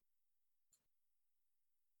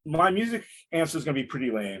my music answer is going to be pretty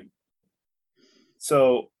lame.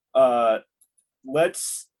 So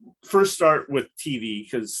let's first start with TV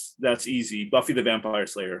because that's easy. Buffy the Vampire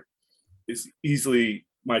Slayer is easily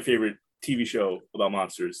my favorite TV show about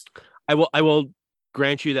monsters. I will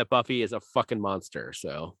grant you that Buffy is a fucking monster.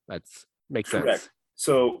 So that's Makes Correct. sense.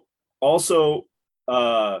 So also,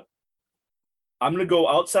 I'm going to go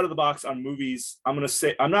outside of the box on movies. I'm going to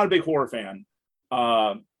say I'm not a big horror fan,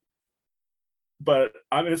 but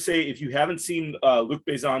I'm going to say if you haven't seen Luc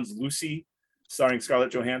Besson's Lucy, starring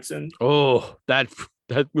Scarlett Johansson. Oh, that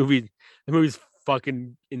movie's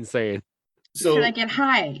fucking insane. So should I get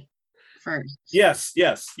high first? Yes,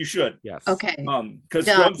 you should. Yes. Okay. Because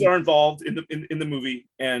drugs are involved in the movie,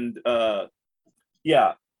 and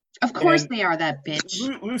yeah. Of course they are, that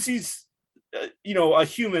bitch. Lucy's, a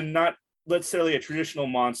human, not necessarily a traditional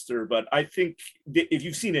monster, but I think if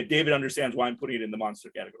you've seen it, David understands why I'm putting it in the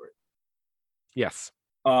monster category. Yes.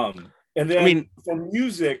 And then for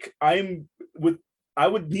music, I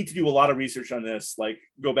would need to do a lot of research on this, like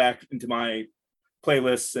go back into my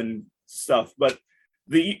playlists and stuff. But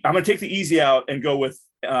I'm gonna take the easy out and go with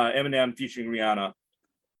Eminem featuring Rihanna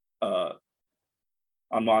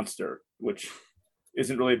on Monster, which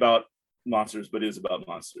isn't really about monsters, but is about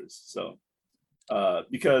monsters. So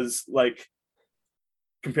because like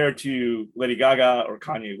compared to Lady Gaga or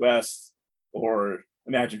Kanye West or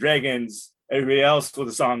Imagine Dragons, everybody else with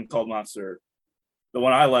a song called Monster, the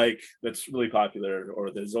one I like that's really popular or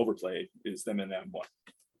that is overplayed is the Eminem one.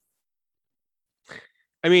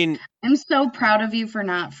 I mean, I'm so proud of you for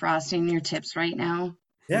not frosting your tips right now.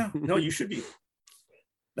 Yeah, no, you should be.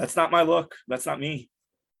 That's not my look. That's not me.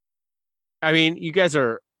 I mean, you guys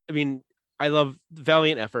are. I mean, I love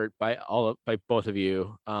valiant effort by both of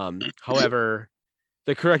you. However,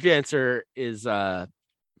 the correct answer is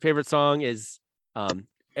favorite song is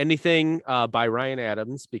anything by Ryan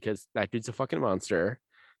Adams, because that dude's a fucking monster.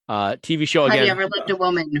 TV show again. Have you ever loved a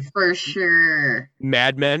woman? For sure.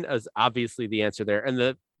 Mad Men is obviously the answer there, and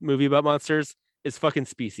the movie about monsters is fucking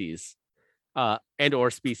Species, and or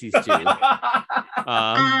Species 2.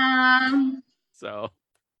 So,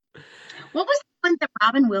 what was the one that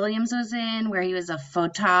Robin Williams was in, where he was a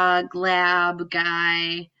photog lab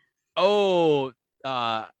guy? Oh,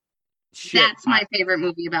 shit. That's my favorite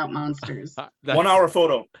movie about monsters. 1 hour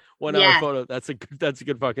photo. 1 hour photo. That's a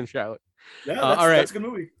good fucking shout. Yeah, all right. That's a good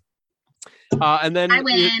movie. And then I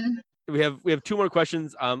win. We have two more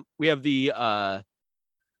questions. We have the I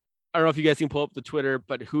don't know if you guys can pull up the Twitter,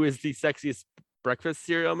 but who is the sexiest breakfast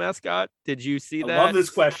cereal mascot? Did you see that? I love this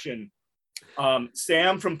question.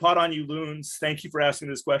 Sam from Pot on You Loons, thank you for asking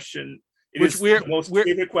this question. It is the most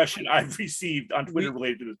favorite question I've received on Twitter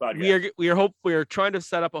related to this podcast. We are trying to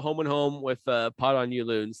set up a home and home with Pot on You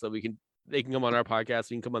Loons so they can come on our podcast.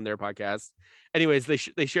 We can come on their podcast. Anyways,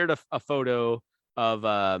 they shared a photo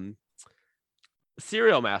of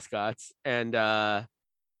cereal mascots, and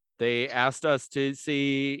they asked us to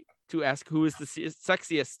ask who is the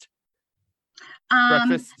sexiest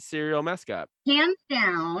breakfast cereal mascot. Hands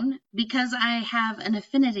down, because I have an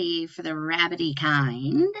affinity for the rabbity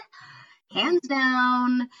kind. Hands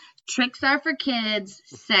down, Tricks Are for Kids,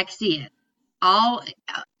 sexiest. All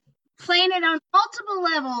playing it on multiple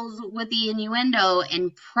levels with the innuendo,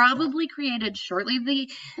 and probably created shortly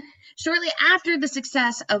after the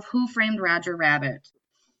success of Who Framed Roger Rabbit.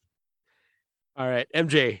 All right,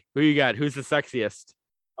 MJ, who you got? Who's the sexiest?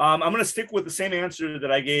 I'm going to stick with the same answer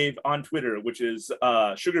that I gave on Twitter, which is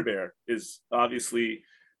Sugar Bear is obviously,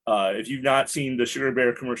 if you've not seen the Sugar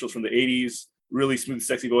Bear commercials from the 80s, really smooth,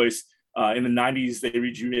 sexy voice. In the 90s, they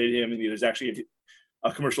rejuvenated him, and there's actually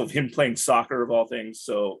a commercial of him playing soccer, of all things.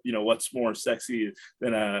 So, what's more sexy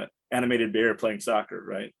than an animated bear playing soccer,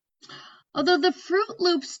 right? Although the Fruit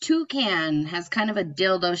Loops toucan has kind of a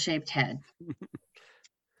dildo-shaped head.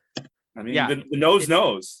 I mean, yeah, the nose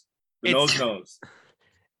knows. The nose knows.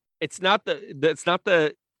 It's not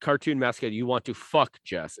the cartoon mascot you want to fuck,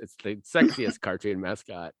 Jess. It's the sexiest cartoon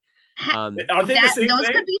mascot. Are they the same those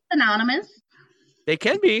thing? Could be synonymous. They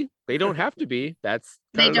can be. They don't have to be. That's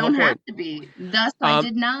they don't have to be. Thus, I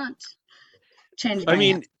did not change my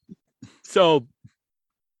answer. So,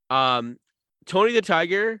 Tony the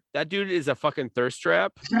Tiger, that dude is a fucking thirst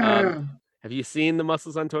trap. Have you seen the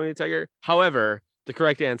muscles on Tony the Tiger? However, the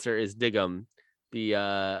correct answer is Diggum, the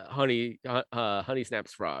honey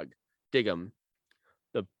snaps frog. Diggum,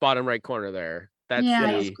 the bottom right corner there.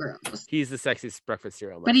 That's gross. He's the sexiest breakfast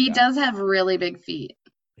cereal mascot. But he does have really big feet.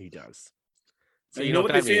 He does. So you know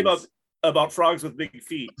what they say about frogs with big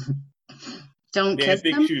feet? Don't they kiss have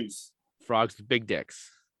big them? shoes. Frogs with big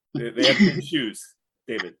dicks. They have big shoes,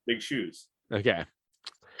 David. Big shoes. Okay.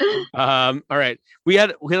 All right. We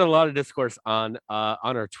had a lot of discourse on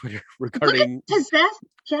our Twitter regarding Possessed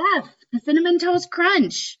Jeff, the Cinnamon Toast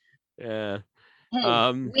Crunch. Yeah.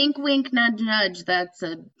 Hey, wink, wink, nudge, nudge. That's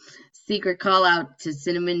a secret call out to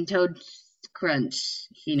Cinnamon Toast Crunch.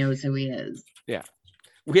 He knows who he is. Yeah.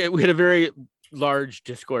 We had a very large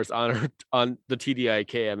discourse on the TDI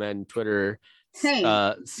KMN Twitter Hey.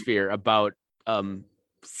 sphere about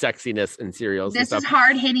sexiness in cereals. This and is stuff.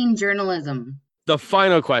 hard-hitting journalism. The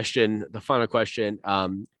final question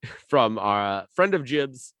from our friend of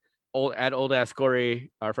Jibs, old ass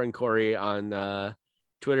Corey, our friend Corey on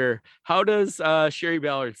Twitter. How does Sherry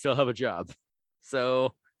Ballard still have a job?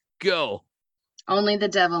 So go. Only the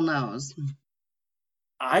devil knows.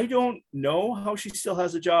 I don't know how she still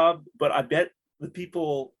has a job, but I bet the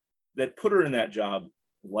people that put her in that job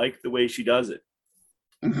like the way she does it.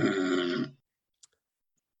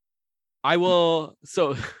 I will.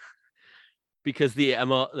 So because the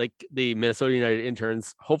Minnesota United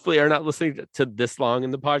interns hopefully are not listening to this long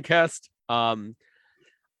in the podcast. I'm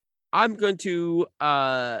going to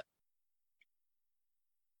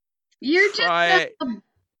You're just a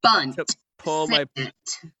bunt. To pull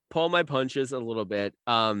my punches a little bit.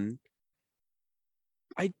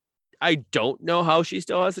 I don't know how she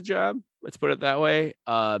still has a job. Let's put it that way.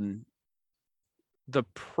 The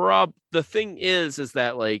thing is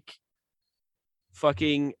that like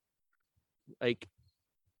fucking like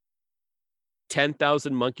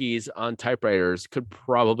 10,000 monkeys on typewriters could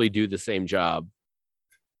probably do the same job.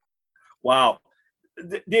 Wow.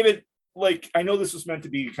 David, like, I know this was meant to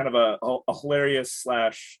be kind of a hilarious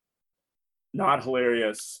 / not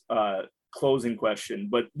hilarious closing question,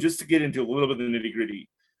 but just to get into a little bit of the nitty gritty,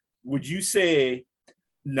 would you say,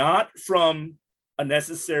 not from a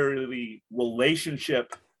necessarily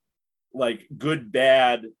relationship, like good,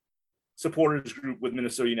 bad supporters group with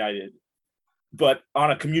Minnesota United, but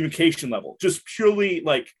on a communication level, just purely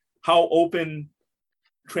like how open,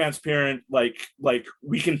 transparent, like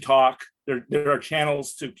we can talk, there are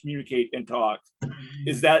channels to communicate and talk.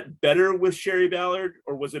 Is that better with Sherry Ballard,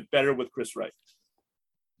 or was it better with Chris Wright?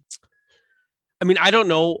 I mean, I don't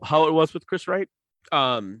know how it was with Chris Wright.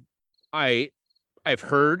 I've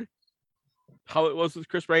heard how it was with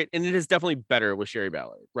Chris Wright, and it is definitely better with Sherry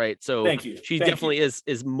Ballard, right? So Thank you. She definitely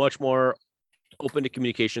is much more open to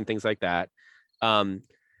communication, things like that.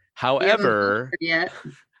 However,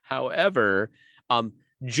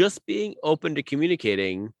 just being open to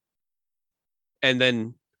communicating and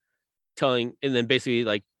then basically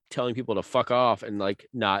like telling people to fuck off and like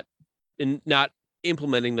not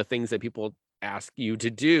implementing the things that people ask you to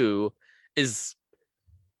do is,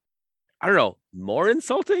 I don't know, more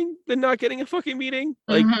insulting than not getting a fucking meeting.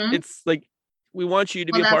 Like it's like, we want you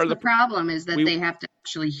to be a part of the problem is that they have to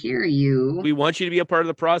actually hear you. We want you to be a part of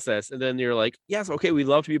the process. And then you're like, yes, okay, we'd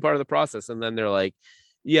love to be a part of the process. And then they're like,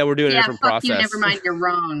 yeah, we're doing a different process. You, never mind, you're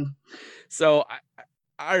wrong. So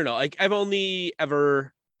I don't know. Like, I've only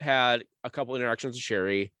ever had a couple interactions with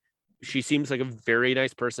Sherry. She seems like a very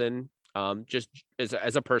nice person. Just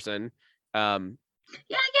as a person. Yeah.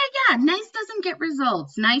 Nice doesn't get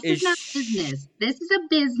results. Nice is not business. This is a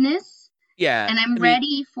business. Yeah. And I'm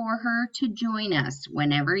ready for her to join us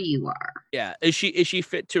whenever you are. Yeah. Is she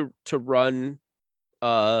fit to run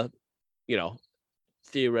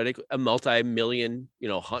theoretically a multi-million,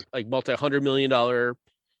 multi-$100 million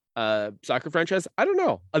soccer franchise? I don't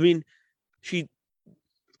know. I mean,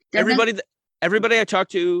 everybody I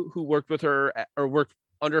talked to who worked with her or worked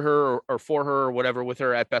under her or for her or whatever with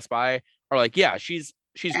her at Best Buy are like, yeah, she's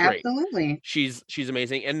great. Absolutely. She's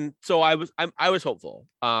amazing. And so I was hopeful.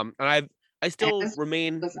 And I still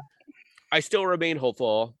remain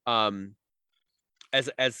hopeful as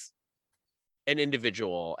an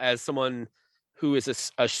individual, as someone who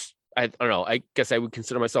is I don't know, I guess I would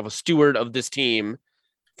consider myself a steward of this team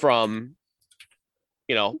from,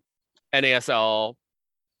 NASL,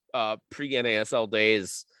 pre-NASL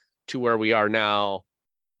days to where we are now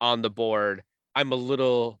on the board. I'm a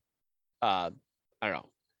little, I don't know,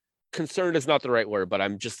 concerned is not the right word, but I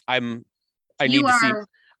need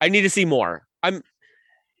to see more. I'm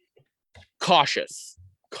cautiously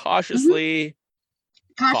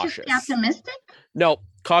optimistic. No,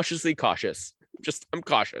 cautiously cautious. I'm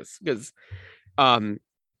cautious because, I don't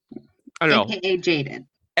know. AKA jaded.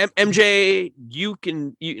 MJ,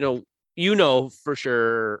 you know for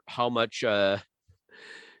sure how much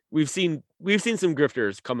we've seen some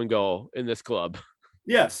grifters come and go in this club.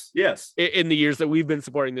 Yes. In the years that we've been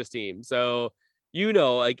supporting this team. So,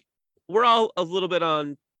 like, we're all a little bit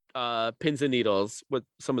on pins and needles with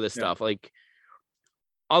some of this stuff. Like,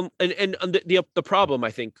 and the problem I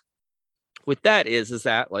think with that is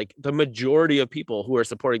that like the majority of people who are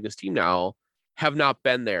supporting this team now have not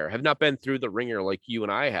been through the ringer like you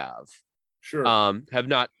and I have. Sure. Have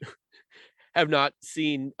not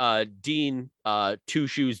seen Dean Two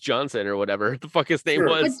Shoes Johnson or whatever the fuck his name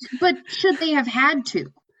was. But should they have had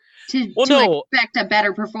to expect a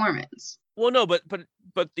better performance? Well, no, but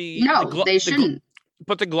they shouldn't.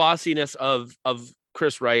 But the glossiness of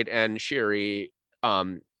Chris Wright and Sherry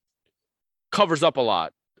covers up a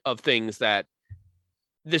lot of things that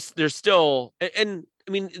there's still, and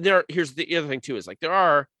I mean, here's the other thing too, is like there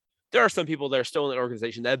are some people that are still in that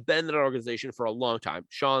organization that have been in that organization for a long time.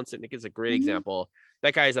 Sean Sitnick is a great example.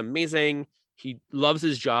 That guy is amazing. He loves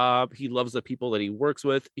his job. He loves the people that he works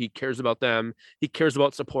with. He cares about them. He cares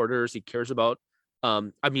about supporters. He cares about,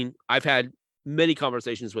 I mean, I've had many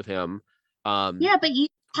conversations with him. Yeah, but you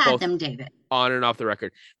had them, David. On and off the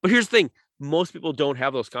record. But here's the thing. Most people don't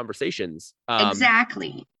have those conversations.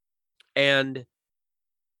 Exactly. And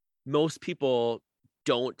most people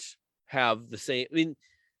don't have the same, I mean,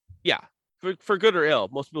 yeah, for good or ill,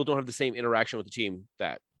 most people don't have the same interaction with the team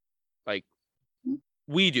that like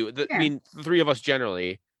we do. I mean, the three of us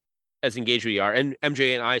generally, as engaged we are, and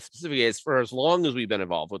MJ and I specifically, as for as long as we've been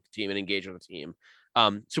involved with the team and engaged with the team.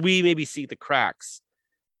 So we maybe see the cracks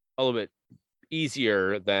a little bit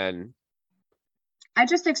easier than I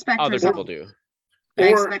just expect other results. people do.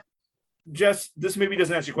 Or just, this maybe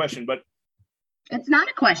doesn't answer your question, but it's not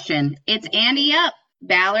a question. It's ante up,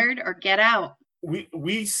 Ballard, or get out.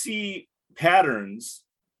 We see patterns,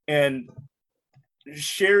 and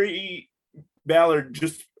Sherry Ballard,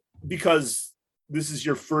 just because this is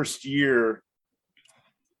your first year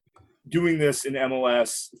doing this in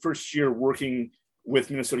MLS, first year working with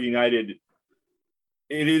Minnesota United,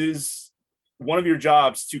 it is one of your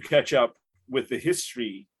jobs to catch up with the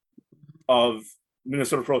history of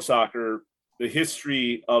Minnesota Pro Soccer, the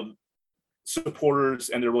history of supporters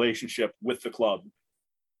and their relationship with the club,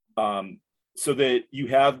 so that you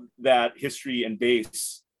have that history and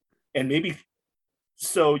base, and maybe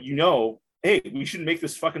so hey, we shouldn't make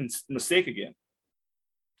this fucking mistake again.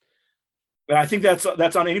 And I think that's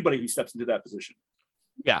on anybody who steps into that position.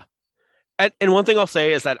 Yeah. And one thing I'll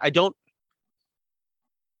say is that I don't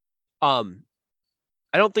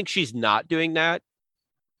think she's not doing that.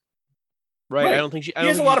 Right. I don't think she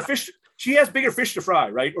has a lot of fish. She has bigger fish to fry,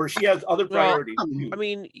 right? Or she has other priorities. I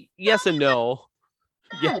mean, yes and no.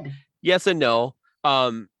 Yes and no.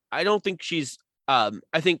 I don't think she's I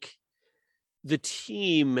think the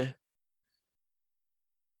team.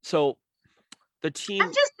 So the team, I'm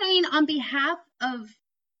just saying, on behalf of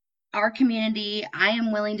our community, I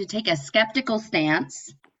am willing to take a skeptical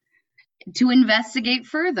stance to investigate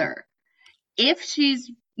further. If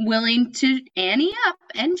she's willing to ante up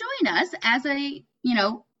and join us as a,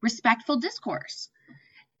 respectful discourse.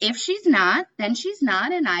 If she's not, then she's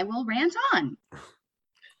not, and I will rant on.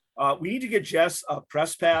 We need to get Jess a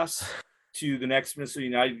press pass to the next Minnesota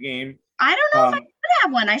United game. I don't know if I could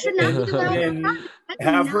have one. I should not be allowed and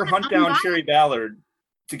have her hunt down Sherry Ballard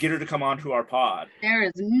to get her to come onto our pod. There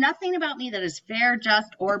is nothing about me that is fair,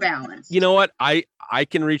 just, or balanced. You know what? I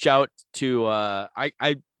can reach out to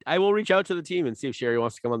I will reach out to the team and see if Sherry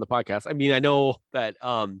wants to come on the podcast. I mean, I know that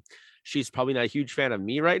she's probably not a huge fan of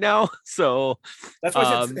me right now, so that's why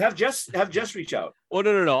I said have Jess reach out. Oh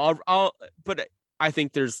no, I'll but I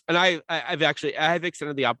think there's, and I've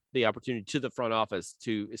extended the opportunity to the front office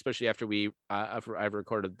to, especially after I've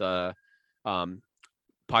recorded the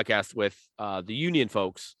podcast with the union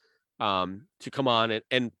folks to come on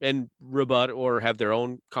and rebut or have their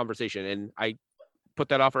own conversation, and I put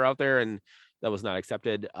that offer out there and that was not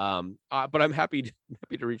accepted. But I'm happy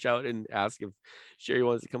to reach out and ask if Sherry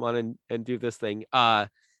wants to come on and do this thing. I'm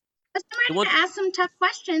ready to ask some tough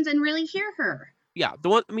questions and really hear her. Yeah,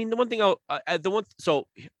 one thing I'll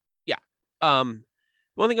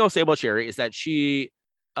say about Sherry is that she,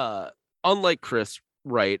 unlike Chris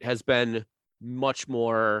Wright, has been much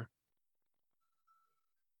more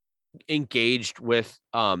engaged with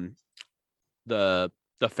the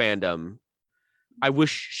fandom. I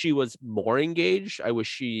wish she was more engaged. I wish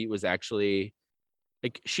she was actually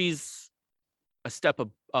she's a step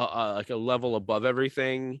like a level above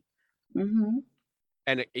everything. Mm-hmm.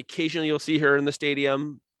 And occasionally you'll see her in the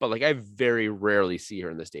stadium, but I very rarely see her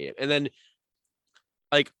in the stadium. And then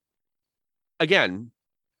again,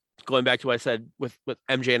 going back to what I said with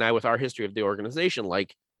MJ and I, with our history of the organization,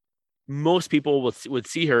 most people would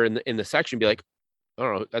see her in the section and be like, I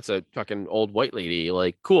don't know, that's a fucking old white lady.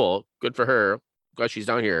 Cool, good for her. Glad she's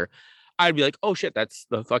down here. I'd be like, oh shit, that's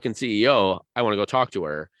the fucking CEO. I want to go talk to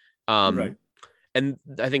her. Right. And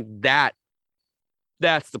I think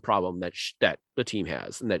that's the problem that the team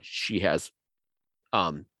has, and that she has.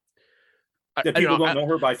 That people don't know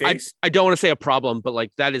her by face. I don't want to say a problem, but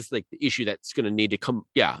that is the issue that's going to need to come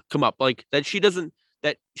up. That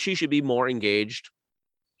she should be more engaged,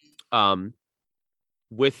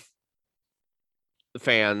 with the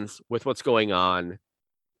fans, with what's going on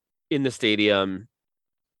in the stadium,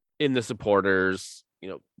 in the supporters,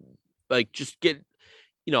 like just get,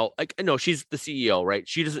 like I know she's the CEO, right?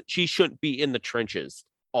 She shouldn't be in the trenches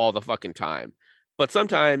all the fucking time. But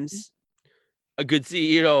sometimes a good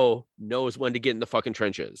CEO knows when to get in the fucking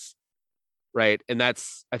trenches. Right. And I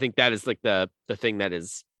think that is like the thing that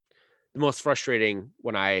is the most frustrating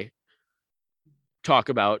when I talk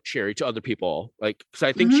about Sherry to other people. Like, because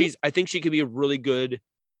I think she could be a really good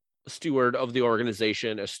steward of the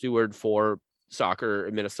organization, a steward for soccer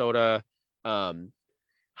in Minnesota.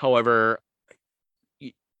 However,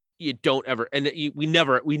 you don't ever, and we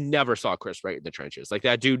never saw Chris Wright in the trenches. Like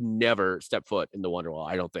that dude never stepped foot in the Wonderwall.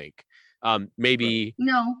 I don't think. Maybe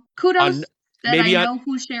no kudos that maybe I know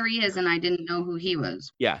who Sherry is and I didn't know who he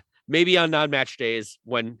was. Yeah, maybe on non-match days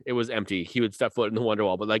when it was empty, he would step foot in the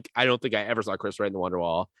Wonderwall. But like, I don't think I ever saw Chris Wright in the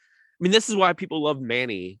Wonderwall. I mean, this is why people love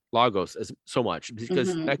Manny Lagos so much,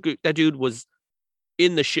 because that dude was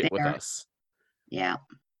in the shit with us. Yeah,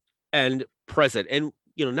 and present, and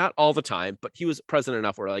not all the time, but he was present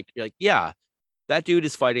enough where you're like, yeah, that dude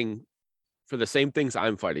is fighting for the same things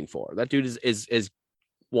I'm fighting for. That dude has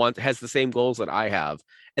the same goals that I have,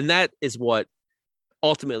 and that is what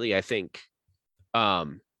ultimately I think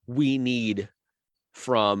we need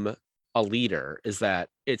from a leader, is that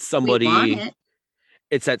it's somebody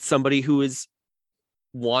who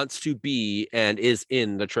wants to be and is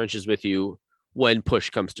in the trenches with you when push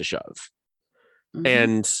comes to shove.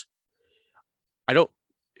 And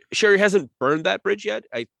Sherry hasn't burned that bridge yet.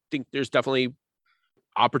 I think there's definitely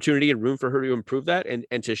opportunity and room for her to improve that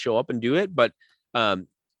and to show up and do it. But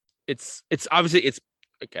it's obviously, it's,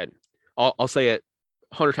 again, I'll say it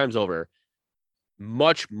 100 times over,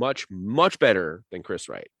 much, much, much better than Chris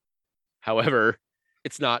Wright. However,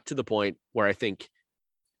 it's not to the point where I think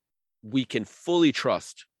we can fully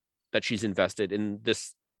trust that she's invested in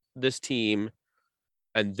this team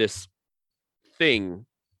and this thing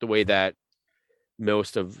the way that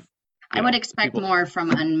most of I would expect more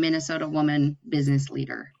from a Minnesota woman business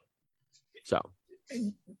leader.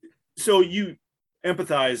 So you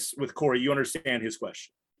empathize with Corey. You understand his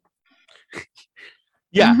question.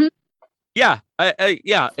 Yeah. Yeah.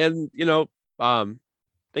 Yeah. And,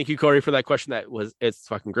 thank you, Corey, for that question. It's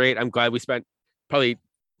fucking great. I'm glad we spent probably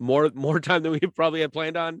more time than we probably had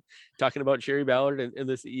planned on talking about Sherry Ballard and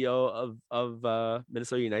the CEO of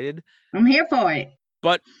Minnesota United. I'm here for it.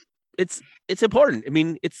 But it's important. I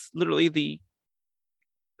mean, it's literally the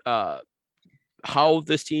how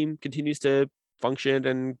this team continues to function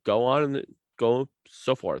and go on and go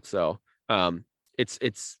so forth. So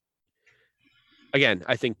it's again,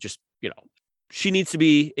 I think just she needs to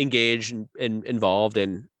be engaged and involved,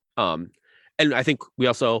 and I think we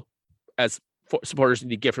also as supporters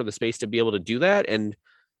need to give her the space to be able to do that and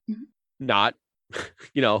not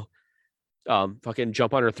fucking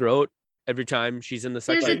jump on her throat every time she's in the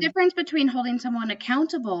section. There's a difference between holding someone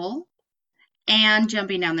accountable and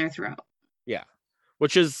jumping down their throat. Yeah.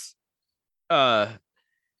 Which is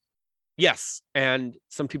yes, and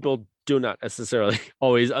some people do not necessarily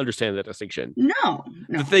always understand that distinction. No.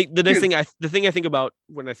 The thing I think about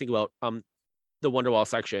when I think about the Wonderwall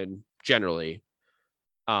section generally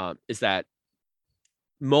is that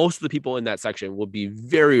most of the people in that section will be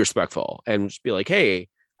very respectful and just be like, hey,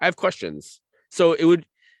 I have questions. So it would,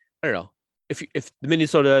 I don't know, if the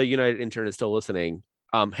Minnesota United intern is still listening,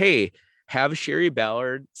 hey, have Sherry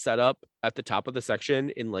Ballard set up at the top of the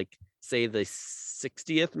section in say the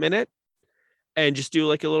 60th minute, and just do a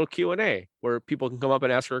little Q&A where people can come up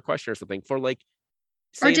and ask her a question or something for or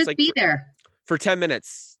just be there for 10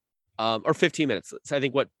 minutes or 15 minutes. So I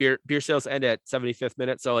think what beer sales end at 75th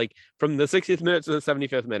minute. So from the 60th minute to the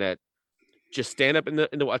 75th minute, just stand up in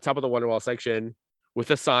the top of the Wonderwall section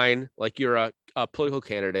with a sign like you're a political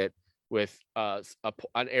candidate with an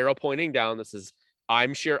arrow pointing down. This is,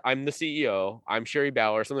 I'm the CEO, I'm Sherry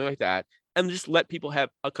Ballard, something like that. And just let people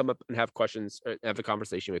come up and have questions or have a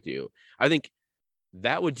conversation with you. I think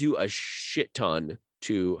that would do a shit ton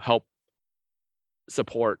to help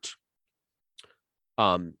support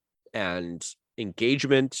and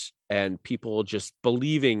engagement and people just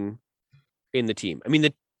believing in the team. I mean,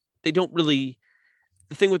 they don't really,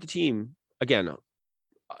 the thing with the team, again,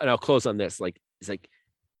 and I'll close on this, it's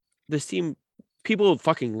this team, people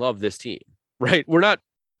fucking love this team, right? We're not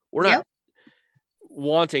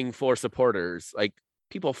wanting for supporters.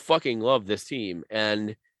 People fucking love this team.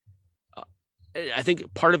 And I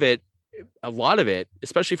think part of it, a lot of it,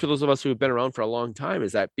 especially for those of us who have been around for a long time,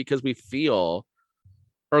 is that because we feel,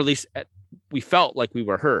 or at least we felt like we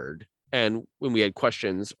were heard. And when we had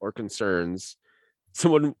questions or concerns, I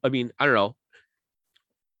don't know,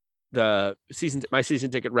 my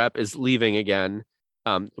season ticket rep is leaving again.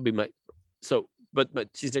 So but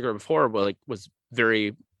season ticket rep before was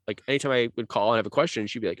very like anytime I would call and have a question,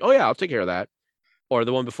 she'd be like, oh yeah, I'll take care of that. Or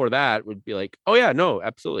the one before that would be like, oh yeah, no,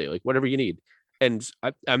 absolutely, like whatever you need. And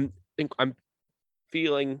I'm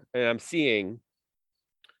feeling and I'm seeing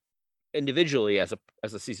individually as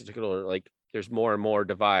a season ticket holder, like there's more and more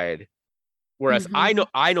divide. Whereas I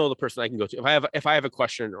know the person I can go to if I have a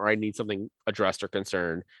question or I need something addressed or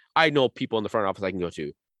concerned, I know people in the front office I can go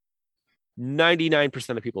to.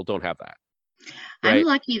 99% of people don't have that. Right? I'm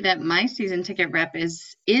lucky that my season ticket rep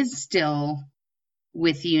is still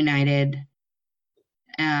with United.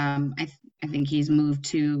 I think he's moved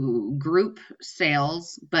to group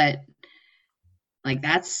sales, but like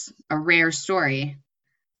that's a rare story.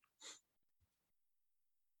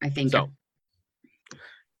 I think. So,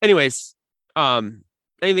 anyways,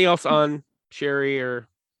 anything else on Sherry or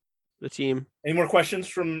the team? Any more questions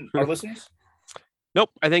from our listeners? Nope.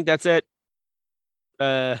 I think that's it.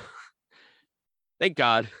 Thank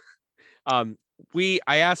God. I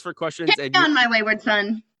asked for questions Carry on, my wayward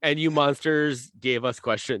son. And you monsters gave us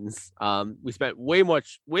questions. We spent way more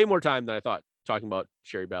time than I thought talking about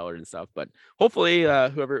Sherry Ballard and stuff, but hopefully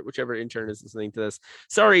whichever intern is listening to this,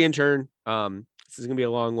 sorry intern, this is gonna be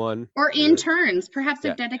a long one. Or interns, perhaps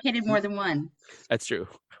they've dedicated more than one. That's true.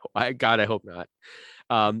 I hope not.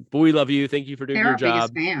 But we love you. Thank you for doing your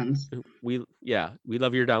job. Fans. We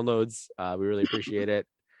love your downloads. We really appreciate it.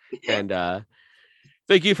 And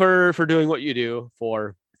thank you for doing what you do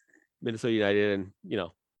for Minnesota United and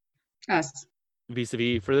us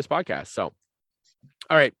vis-a-vis for this podcast. So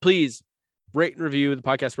all right, please rate and review the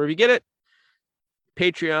podcast wherever you get it.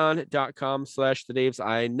 Patreon.com/thedaves.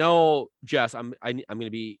 I know, Jess, I'm going to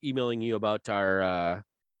be emailing you about our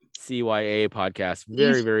CYA podcast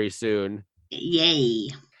very, very soon. Yay.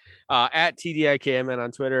 At TDIKMN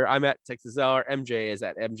on Twitter. I'm at Texas Zeller. MJ is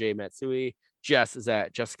at MJ Matsui. Jess is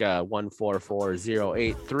at Jessica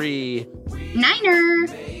 144083. Niner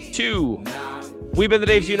 2. We've been the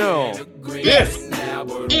Daves you know. This is the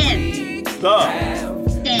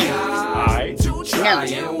Daves I try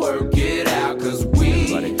and work it out, cause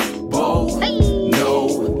we both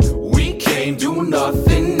know we can't do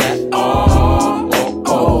nothing at all.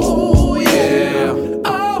 Oh yeah.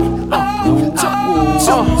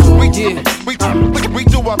 We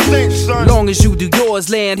do our thing, son. Long as you do yours,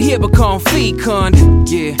 land here become fecund.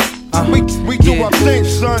 Yeah. We do our thing,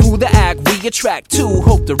 son. Through the act, we attract two,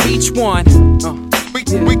 hope to reach one. We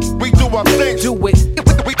do our thing. Do it.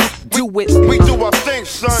 Do it. We do our thing,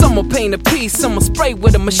 son. Some will paint a piece, some will spray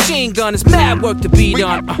with a machine gun. It's mad work to be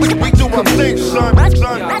done. We do our thing, son. Y'all,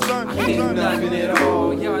 I can't do nothing at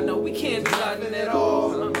all. Y'all know we can't do nothing.